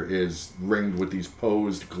structure is ringed with these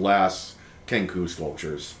posed glass Kenku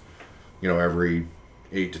sculptures. You know, every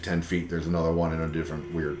 8 to 10 feet there's another one in a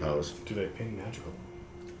different weird pose. Do they ping magical?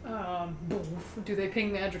 Do they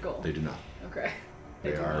ping magical? They do not. Okay.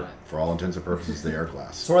 They do are, not. for all intents and purposes, they are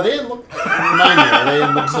glass. So are they in remind me, are they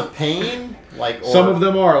in looks of pain? Like Some of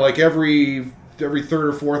them are, like every third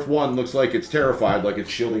or fourth one looks like it's terrified, like it's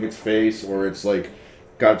shielding its face, or it's like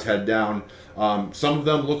got its head down. Some of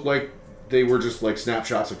them look like they were just like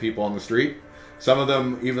snapshots of people on the street. Some of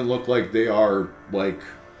them even look like they are like,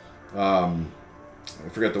 I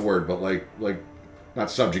forget the word, but like not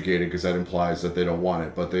subjugated, because that implies that they don't want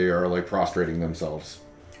it, but they are like prostrating themselves.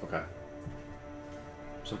 Okay.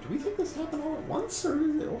 So do we think this happened all at once, or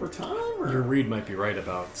is it over time? Or? Your read might be right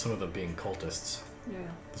about some of them being cultists. Yeah.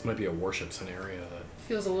 This might be a worship scenario that.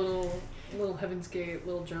 Feels a little Heaven's Gate,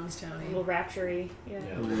 little A Johnstown-y. little rapture-y. Yeah.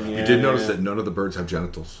 Yeah. You did notice that none of the birds have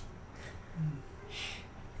genitals.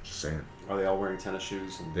 Just saying. Are they all wearing tennis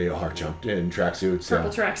shoes? And They are jumped in tracksuits.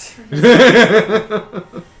 Purple tracks.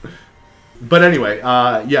 But anyway,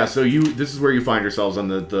 yeah. So this is where you find yourselves on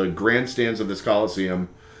the grandstands of this Coliseum.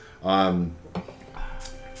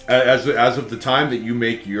 As of the time that you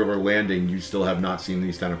make your landing, you still have not seen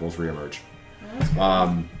these tentacles reemerge.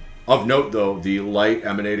 Of note, though, the light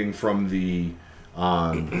emanating from the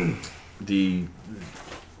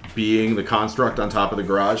being, the construct on top of the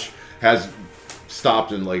garage, has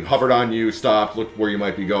stopped and like hovered on you, stopped, looked where you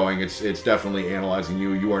might be going. It's definitely analyzing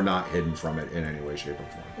you. You are not hidden from it in any way, shape, or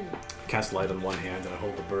form. cast light on one hand, and I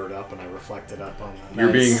hold the bird up, and I reflect it up on the...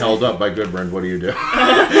 You're being held up by Goodbrand. What do you do?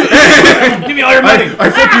 Give me all your money! I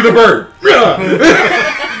flip you the bird.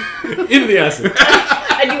 Into the acid.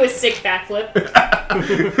 I do a sick backflip.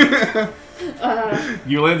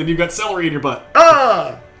 You land and you've got celery in your butt.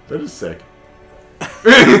 That is sick.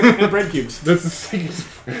 And bread cubes. That's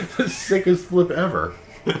the sickest flip ever.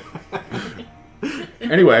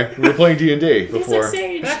 Anyway, we were playing D&D He's before. a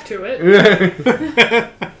sage. Back to it.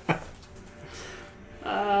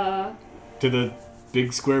 To the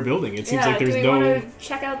big square building. It seems Yeah, like there's do we no... want to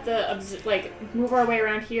check out the move our way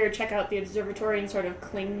around here, check out the observatory, and sort of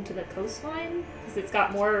cling to the coastline because it's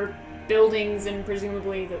got more buildings and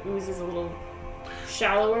presumably the ooze is a little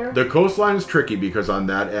shallower. The coastline is tricky because on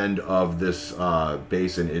that end of this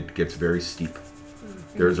basin, it gets very steep.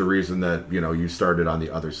 There's a reason that you started on the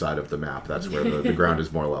other side of the map. That's where the ground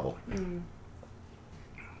is more level.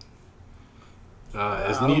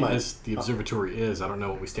 As neat as the observatory is, I don't know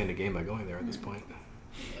what we stand to gain by going there at this point.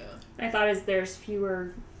 My thought is there's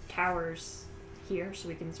fewer towers here, so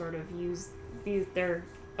we can sort of use these. They're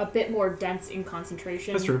a bit more dense in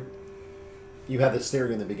concentration. That's true. You had this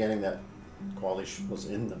theory in the beginning that Qualish was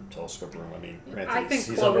in the telescope room. I mean, granted, I think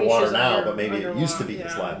he's Qualish underwater is now, under- but maybe it used to be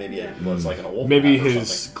his underwater, lab. Maybe yeah. it was like an old Maybe lab or his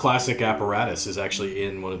something. classic apparatus is actually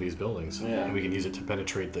in one of these buildings. Yeah. And we can use it to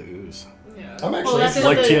penetrate the ooze. Yeah. I'm Well, actually that's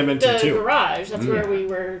Like the TMNT too. garage. That's where we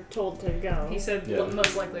were told to go. He said Yeah.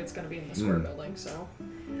 most likely it's going to be in the square building, so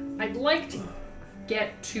I'd like to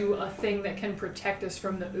get to a thing that can protect us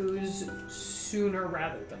from the ooze sooner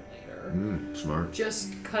rather than later. Smart.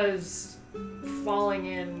 Just because falling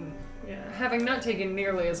in, having not taken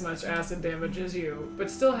nearly as much acid damage as you, but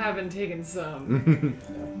still having taken some,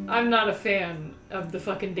 I'm not a fan of the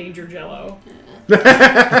fucking danger jello. And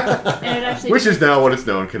it actually Which is now what it's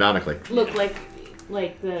known canonically. looked like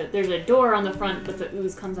there's a door on the front, but the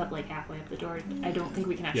ooze comes up like halfway up the door. I don't think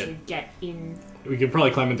we can actually get in. We could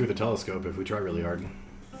probably climb in through the telescope if we try really hard.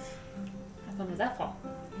 How fun does that fall?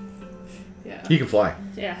 Yeah. He can fly.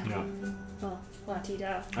 Yeah. Yeah. Well,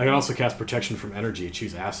 la-ti-da. I can also cast protection from energy,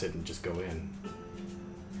 choose acid, and just go in.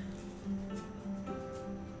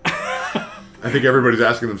 I think everybody's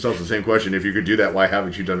asking themselves the same question. If you could do that, why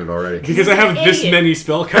haven't you done it already? Because I have this Idiot. many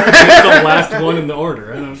spell cards, and it's the last one in the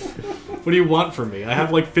order. I don't, what do you want from me? I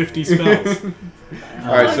have like 50 spells.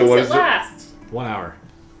 All right, so what is it? last? 1 hour.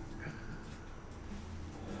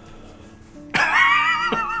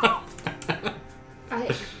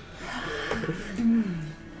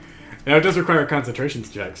 Now it does require a concentration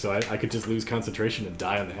check, so I could just lose concentration and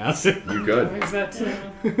die on the acid. You good? Is that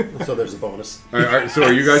So there's a bonus. All right, so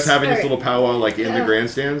are you guys having this Alright. little powwow like in the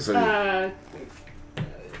grandstands? And Yeah,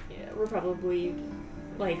 we're probably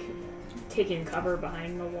like taking cover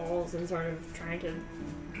behind the walls and sort of trying to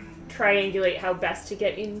triangulate how best to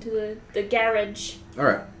get into the garage. all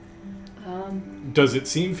right. Does it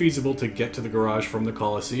seem feasible to get to the garage from the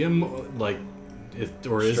Colosseum? Like,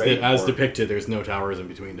 or is Straight it as or- depicted? There's no towers in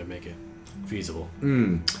between to make it feasible.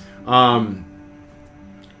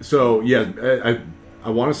 So yeah, I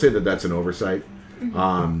want to say that that's an oversight.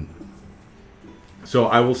 So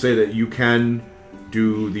I will say that you can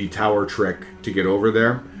do the tower trick to get over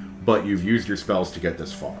there, but you've used your spells to get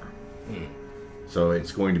this far. So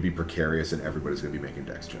it's going to be precarious, and everybody's going to be making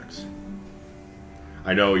dex checks.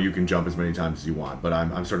 I know you can jump as many times as you want, but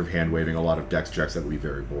I'm sort of hand waving a lot of dex checks that would be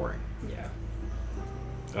very boring. Yeah.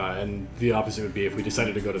 And the opposite would be if we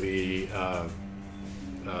decided to go to the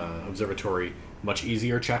observatory, much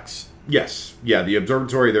easier checks. Yes, yeah, the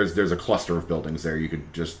observatory. There's a cluster of buildings there. You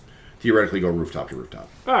could just theoretically go rooftop to rooftop.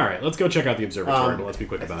 All right, let's go check out the observatory, but let's be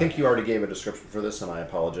quick I about think it. you already gave a description for this, and I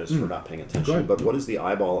apologize for not paying attention. ahead. But what is the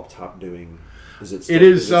eyeball up top doing? Is it? It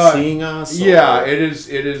is, seeing us? Yeah, or- it is.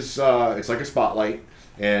 It is. It's like a spotlight,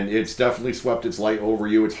 and it's definitely swept its light over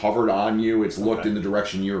you. It's hovered on you. It's looked Okay. in the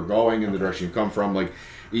direction you're going, in the direction you come from. Like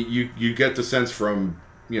you get the sense from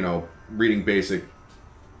reading basic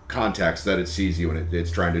context that it sees you, and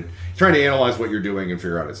it's trying to analyze what you're doing and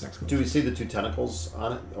figure out its next move. Do we see the two tentacles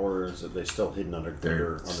on it, or is it they still hidden under?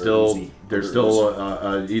 They're under still. oozy- They're under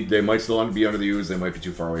still. ooze? They might still be under the ooze. They might be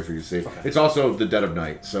too far away for you to see. Okay. It's also the dead of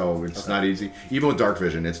night, so it's not easy. Even with dark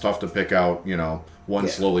vision, it's tough to pick out. One Yeah.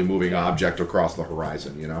 slowly moving object across the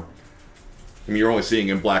horizon. I mean, you're only seeing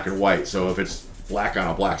in black and white, so if it's black on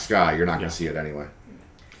a black sky, you're not going Yeah. to see it anyway.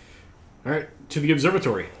 All right, to the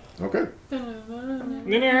observatory. Okay. All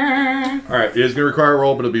right. It is going to require a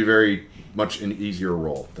roll, but it'll be very much an easier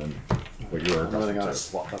roll than what you were I'm running out of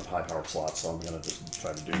accustomed to. high power slots, so I'm gonna just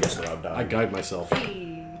try to do this without dying. I guide myself.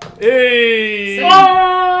 Hey. Hey!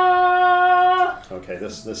 Okay,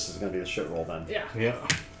 this is gonna be the shit roll then. Yeah. Yeah.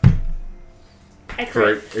 I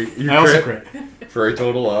For crit. you I also crit crit. for a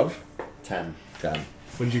total of 10. 10.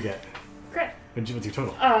 What did you get? Crit. What's your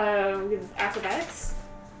total? With acrobatics,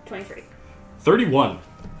 23. 31.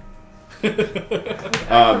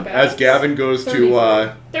 As Gavin goes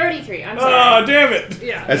to 33. I'm Ah, sorry. damn it!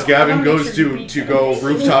 Yeah. as no, I Gavin wanna make goes sure you to beat go them.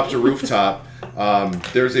 rooftop to rooftop,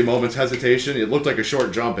 there's a moment's hesitation. It looked like a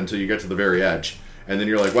short jump until you get to the very edge, and then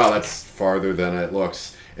you're like, "Wow, that's farther than it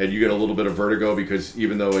looks." And you get a little bit of vertigo because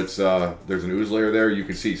even though it's there's an ooze layer there, you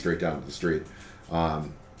can see straight down to the street.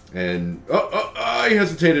 And he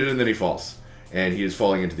hesitated, and then he falls, and he is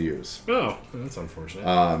falling into the ooze. Oh, that's unfortunate.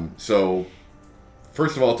 So,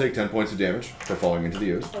 first of all, take 10 points of damage for falling into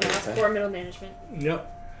the ooze. Oh, that's poor middle management.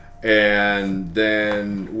 Yep. And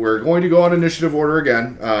then we're going to go on initiative order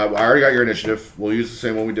again. I already got your initiative. We'll use the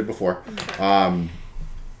same one we did before.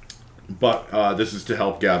 But this is to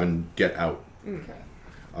help Gavin get out. Okay.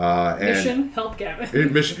 And Mission, help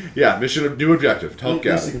Gavin. mission of new objective to help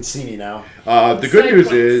At least Gavin. you can see me now. The good Side news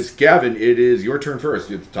points. is, Gavin, it is your turn first.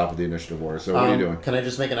 You're at the top of the initiative order. So what are you doing? Can I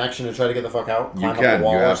just make an action to try to get the fuck out? You Climb up can. the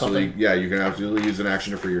wall You or absolutely. something? Yeah, you can absolutely use an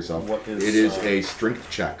action to free yourself. What is, it is a strength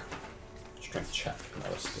check, Strength check.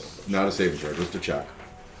 Not a skill. not a saving throw, just a check.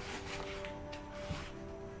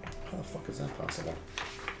 How the fuck is that possible?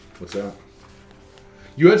 What's that?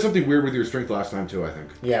 You had something weird with your strength last time too, I think.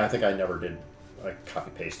 Yeah, I think I never did a copy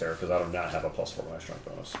paste there because I do not have a +4 to my strength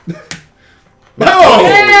bonus. No! Not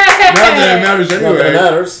that it matters Not that it anyway.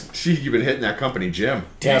 matters. Gee, you've been hitting that company gym.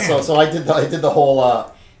 Yeah, so I did the whole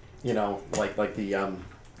like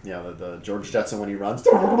the George Jetson when he runs. He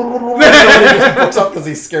just books up because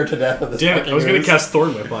he's scared to death of this. Damn it! fucking I was gonna ooze. cast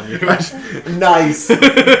Thorn Whip on you. Nice.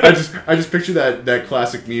 I just picture that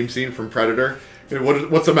classic meme scene from Predator. And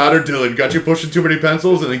what's the matter, Dylan? Got you pushing too many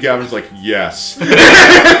pencils? And then Gavin's like, yes.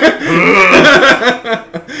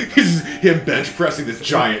 He's him bench pressing this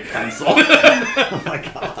giant pencil. Oh my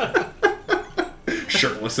god.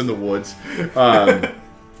 Shirtless in the woods.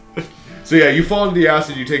 So yeah, you fall into the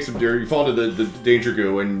acid, you take some you fall into the danger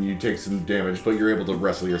goo, and you take some damage, but you're able to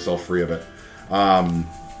wrestle yourself free of it. And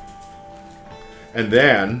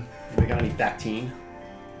then... We got any Bactine?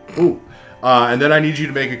 Ooh. And then I need you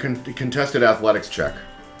to make a contested athletics check.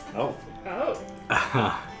 Oh.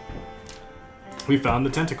 Oh. We found the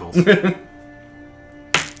tentacles.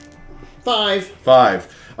 5.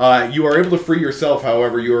 5. You are able to free yourself,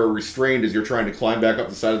 however, you are restrained as you're trying to climb back up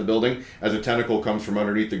the side of the building as a tentacle comes from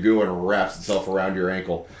underneath the goo and wraps itself around your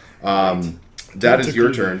ankle. That is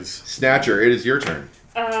your turn. Tentacles. Snatcher, it is your turn.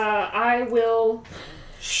 I will.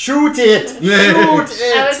 Shoot it! Shoot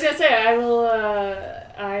it! I was gonna say I will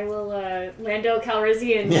Lando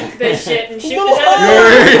Calrissian this shit and shoot the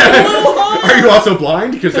tentacle. Are you also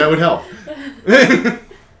blind? Because that would help.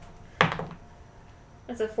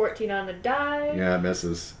 That's a 14 on the die. Yeah, it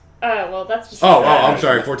misses. Well, that's just. I'm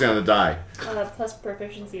sorry. 14 on the die. Plus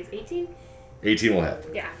proficiency is 18. 18 will hit.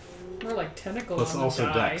 Yeah. More like tentacles Plus on the also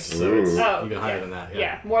die. dex. So So it's Ooh. even higher than that.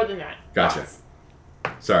 Yeah, more than that. Gotcha. Lots.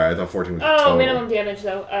 Sorry, I thought 14 was Oh, total. minimum damage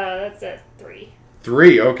though. That's at 3.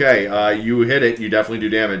 3, okay. You hit it. You definitely do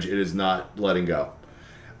damage. It is not letting go.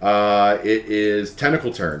 It is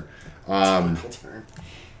tentacle turn.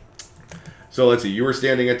 So let's see. You were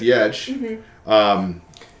standing at the edge. Mm-hmm.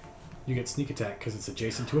 You get sneak attack because it's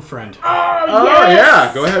adjacent to a friend. Oh, Oh, yes!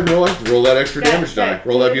 yeah. Go ahead and roll that extra That- damage die. that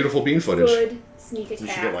Roll that good- beautiful bean footage. Good sneak You should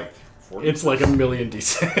attack. get like 40. It's like a million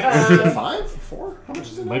d6. 5? 4? How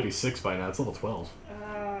much is it? It might be 6 by now. It's level 12.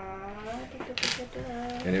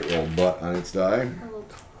 And it rolled butt on its die. Level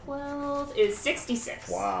 12 is 66.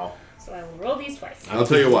 Wow. So I will roll these twice. I'll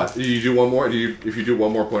tell you what. You do one more. If you do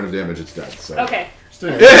one more point of damage, it's dead. So. Okay. Just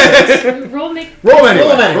doing it. roll make. Roll anyway.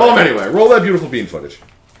 Roll 'em anyway. Roll 'em anyway. Roll that beautiful bean footage.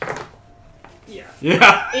 Yeah.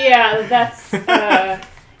 Yeah. Yeah, that's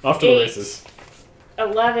Off to the 8. races.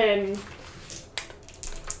 11.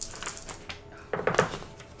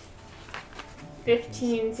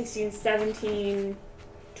 15, 16, 17,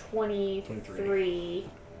 23.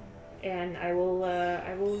 And I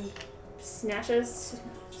will snatch a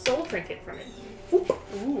soul trinket from it.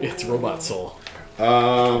 It's robot soul.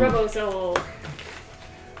 Robo soul.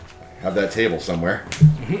 Have that table somewhere.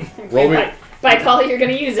 Roll me. By call, you're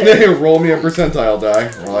gonna use it. Roll me a percentile die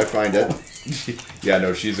while I find it. Yeah,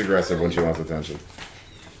 no, she's aggressive when she wants attention.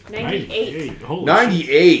 98. Holy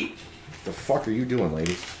 98. The fuck are you doing,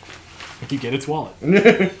 lady? shit. You get its wallet.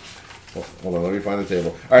 Well, hold on, let me find the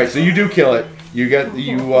table. All right, so you do kill it. You get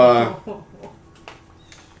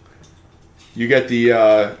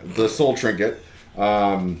the soul trinket.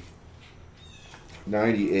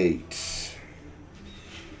 98.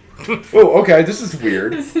 Oh, okay, this is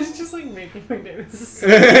weird. This is just like making my day. This is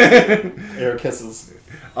Air kisses.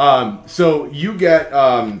 So you get,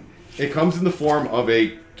 it comes in the form of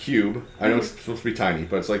a cube. I know it's supposed to be tiny,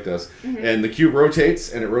 but it's like this. And the cube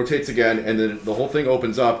rotates, and it rotates again, and then the whole thing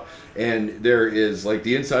opens up, and there is, like,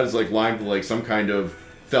 the inside is, like, lined with, like, some kind of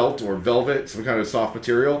felt or velvet, some kind of soft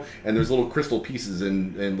material, and there's little crystal pieces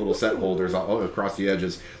and little set holders across the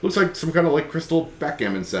edges. Looks like some kind of, like, crystal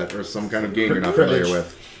backgammon set or some kind of game you're not familiar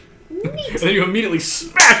with. And then you immediately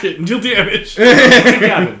smash it and deal damage.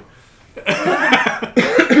 Gavin.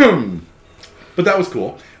 But that was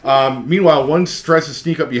cool. Meanwhile, one tries to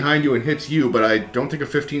sneak up behind you and hits you, but I don't think a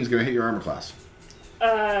 15 is going to hit your armor class.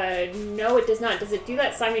 No, it does not. Does it do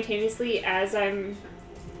that simultaneously as I'm,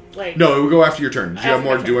 like... No, it will go after your turn. Did you have After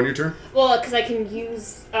more my to do turn. on your turn? Well, because I can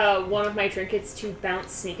use one of my trinkets to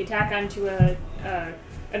bounce sneak attack onto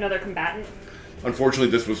another combatant. Unfortunately,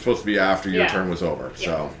 this was supposed to be after your Yeah. turn was over,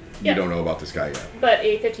 so you Yeah. don't know about this guy yet. But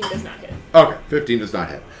a 15 does not hit. Okay, 15 does not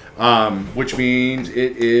hit. Which means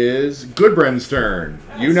it is Goodbren's turn.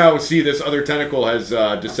 You now see this other tentacle has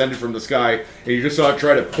descended from the sky, and you just saw it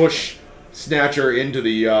try to push Snatcher into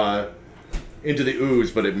the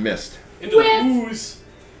ooze, but it missed. Into the ooze.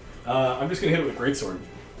 I'm just going to hit it with a greatsword.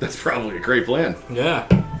 That's probably a great plan. Yeah,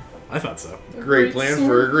 I thought so. Great plan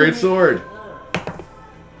for a great sword.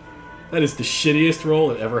 That is the shittiest roll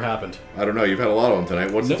that ever happened. I don't know, you've had a lot of them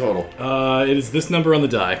tonight. What's Nope. the total? It is this number on the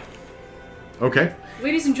die. Okay.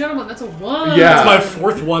 ladies and gentlemen, that's a 1. Yeah. That's my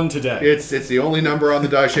fourth one today. It's the only number on the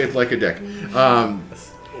die shaped like a dick.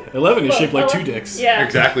 11 is shaped like Well, 2 dicks. Yeah.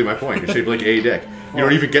 Exactly my point. It's shaped like a dick. You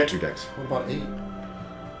don't even get 2 dicks. What about 8?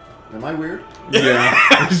 Am I weird? Yeah,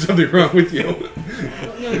 there's something wrong with you.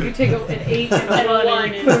 No, you take an 8 and And a 1 1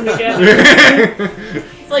 and and put them together.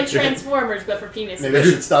 It's like Transformers, but for penises. Maybe I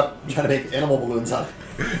should stop trying to make animal balloons out of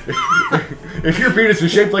it. If your penis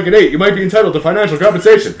is shaped like an 8, you might be entitled to financial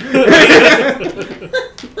compensation.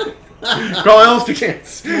 Call Alistair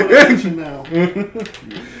Chance. now.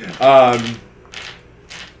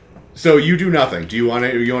 So you do nothing. Do you want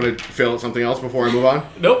to fail at something else before I move on?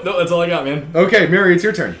 Nope, that's all I got, man. Okay, Mary, it's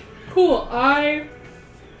your turn. Cool. I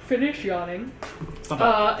finish yawning, It's not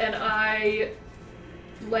bad. and I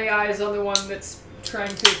lay eyes on the one that's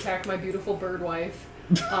trying to attack my beautiful bird wife.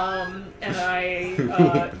 And I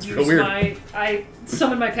real use weird. I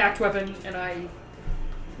summon my packed weapon and I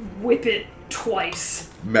whip it twice.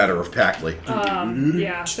 Matter of factly.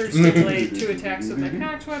 Yeah, there's stipulate 2 attacks with my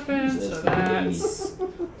packed weapon, so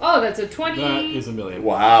that's a 20. That is a million.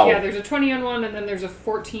 Wow. Yeah, there's a 20 on one, and then there's a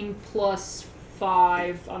 14 plus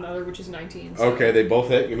 5 on the other, which is 19. So. Okay, they both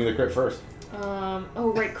hit. Give me the crit first.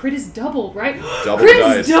 Oh, right, crit is double, right? Double Crit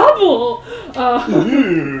dice. is double!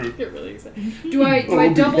 Get really excited. Do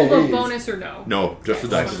I double the bonus or no? No, just the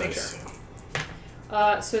Just dice. wanna make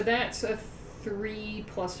sure. So that's a 3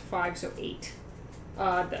 plus 5, so 8.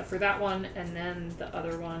 For that one, and then the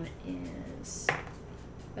other one is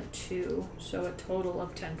a 2, so a total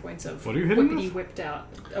of 10 points of What are you hitting whippity with? whipped out.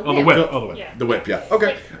 Oh, the whip. Oh, the whip. Yeah. The whip, yeah.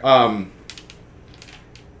 Okay.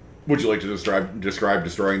 Would you like to describe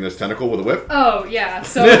destroying this tentacle with a whip? Oh yeah.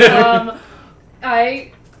 So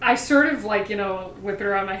I sort of like whip it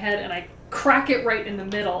around my head and I crack it right in the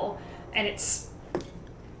middle, and it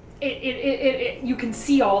you can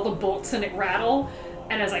see all the bolts in it rattle,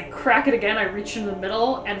 and as I crack it again, I reach in the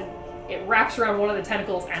middle and it wraps around one of the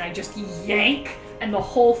tentacles, and I just yank, and the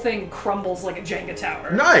whole thing crumbles like a Jenga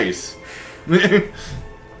tower. Nice.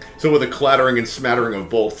 So with a clattering and smattering of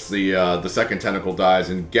bolts, the second tentacle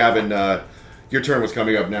dies, and Gavin, your turn was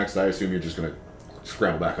coming up next. I assume you're just gonna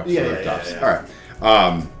scramble back up to the rooftops. yeah. All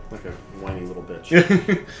right. Like a whiny little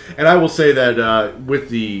bitch. And I will say that with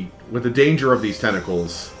the danger of these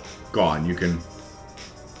tentacles gone, you can.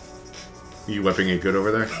 Are you whipping it good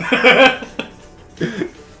over there?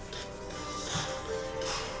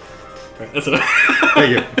 That's it.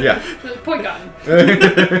 Thank you. Yeah. Point gotten.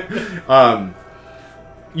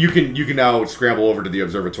 You can now scramble over to the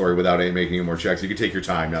observatory without making any more checks. You can take your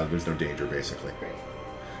time now that there's no danger, basically. Great.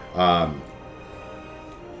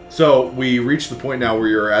 So we reached the point now where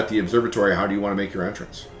you're at the observatory. How do you want to make your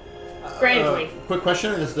entrance? Grandly. Quick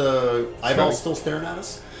question: is the eyeball still staring at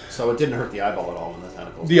us? So it didn't hurt the eyeball at all when the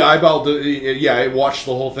tentacles. The eyeball, yeah, it watched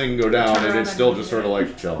the whole thing go down, Turn and around it's still and- just sort of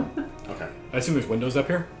like chilling. Okay. I assume there's windows up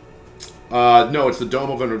here? No, it's the dome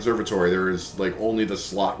of an observatory. There is like only the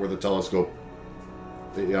slot where the telescope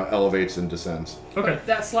elevates and descends. Okay. But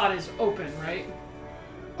that slot is open, right?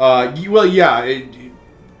 Well, yeah,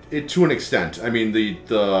 it to an extent. I mean,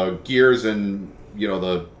 the gears and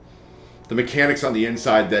the the mechanics on the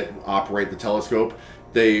inside that operate the telescope,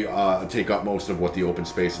 they take up most of what the open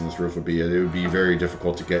space in this roof would be. It would be very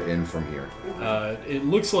difficult to get in from here. It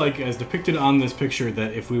looks like, as depicted on this picture,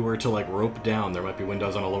 that if we were to like rope down, there might be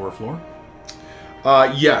windows on a lower floor.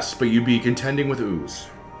 Yes, but you'd be contending with ooze.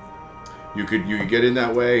 You could get in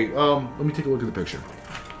that way. Let me take a look at the picture,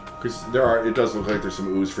 because it does look like there's some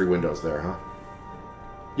ooze-free windows there, huh?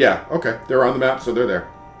 Yeah. Okay, they're on the map, so they're there.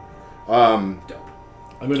 I'm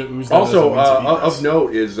gonna ooze that Also, as a means of of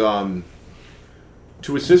note is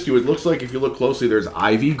to assist you. It looks like if you look closely, there's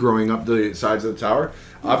ivy growing up the sides of the tower.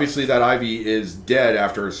 Obviously, that ivy is dead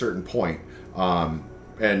after a certain point, and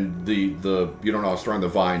the you don't know how strong the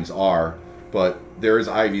vines are, but there is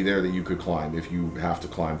ivy there that you could climb if you have to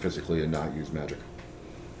climb physically and not use magic.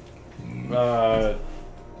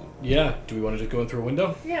 Yeah. Do we want to just go in through a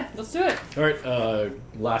window? Yeah, let's do it. All right.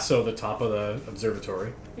 Lasso the top of the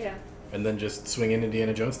observatory, Yeah. and then just swing in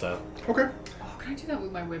Indiana Jones style. Okay. Oh, can I do that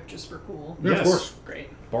with my whip just for cool? Yeah, Yes. of course. Great.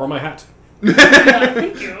 Borrow my hat. Yeah,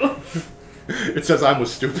 thank you. It says I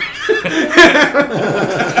was stupid.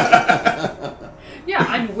 Yeah,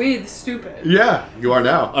 I'm with stupid. Yeah, you are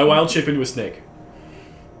now. I wild shape into a snake.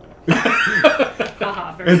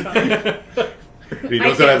 Haha, very funny. He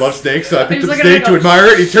knows that I love snakes, so I picked He's up the looking snake at to me admire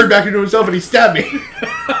it. He turned back into himself and he stabbed me.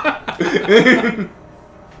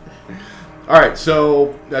 Alright,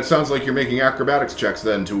 so that sounds like you're making acrobatics checks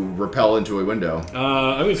then to rappel into a window.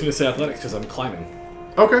 I'm just gonna say athletics because I'm climbing.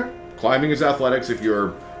 Okay. Climbing is athletics. If you're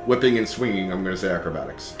whipping and swinging, I'm going to say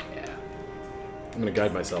acrobatics. Yeah. I'm gonna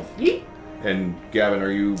guide myself. Yeet. And Gavin,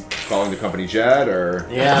 are you following the company jet or?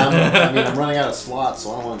 Yeah, I'm running out of slots,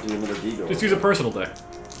 so I don't want to do another Deagle. Just use a personal deck.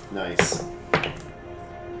 Nice.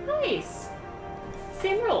 Nice.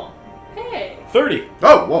 Same roll. Hey. 30.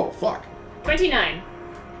 Oh, whoa, fuck. 29.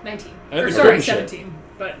 19. I had Or the sorry, golden shit. 17.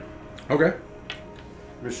 But Okay.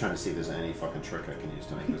 I'm just trying to see if there's any fucking trick I can use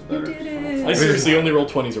to make this better. did it. I seriously only roll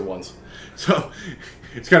 20s or 1s. So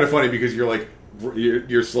it's kind of funny because you're like,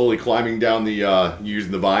 you're slowly climbing down the,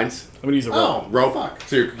 using the vines. I'm gonna use a rope. Oh, Rope. fuck.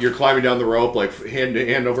 So you're climbing down the rope, like hand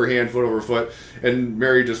over hand, foot over foot, and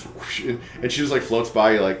Mary just, whoosh, and she just like floats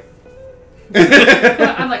by you, like.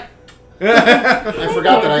 yeah, I'm like, I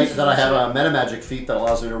forgot that I have a meta magic feat that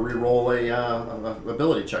allows me to re-roll a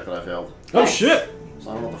ability check that I failed. Oh shit! So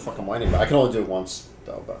I don't know what the fuck I'm whining about. I can only do it once,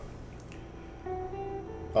 though, but...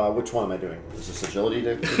 which one am I doing? Is this agility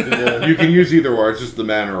to do the... You can use either or. It's just the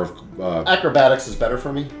manner of. Acrobatics is better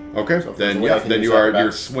for me. Okay. So if Then there's a way I yeah. can Then use you're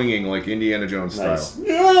acrobatics. swinging like Indiana Jones Nice. style.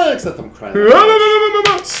 Yeah, except I'm crying.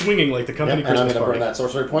 Swinging like the company Yep, and I'm Christmas going to burn party. that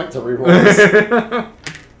sorcery point to re-roll this.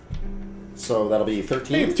 So that'll be Hey,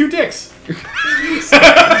 13. it's 2 dicks.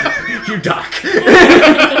 You duck.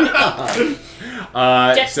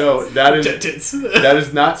 So that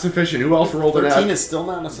is not sufficient. Who else rolled an 13 ad? is still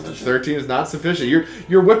not sufficient. 13 is not sufficient.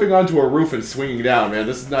 You're whipping onto a roof and swinging down, man.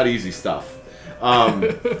 This is not easy stuff.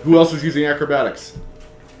 Who else was using acrobatics?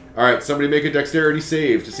 All right, somebody make a dexterity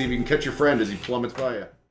save to see if you can catch your friend as he plummets by you.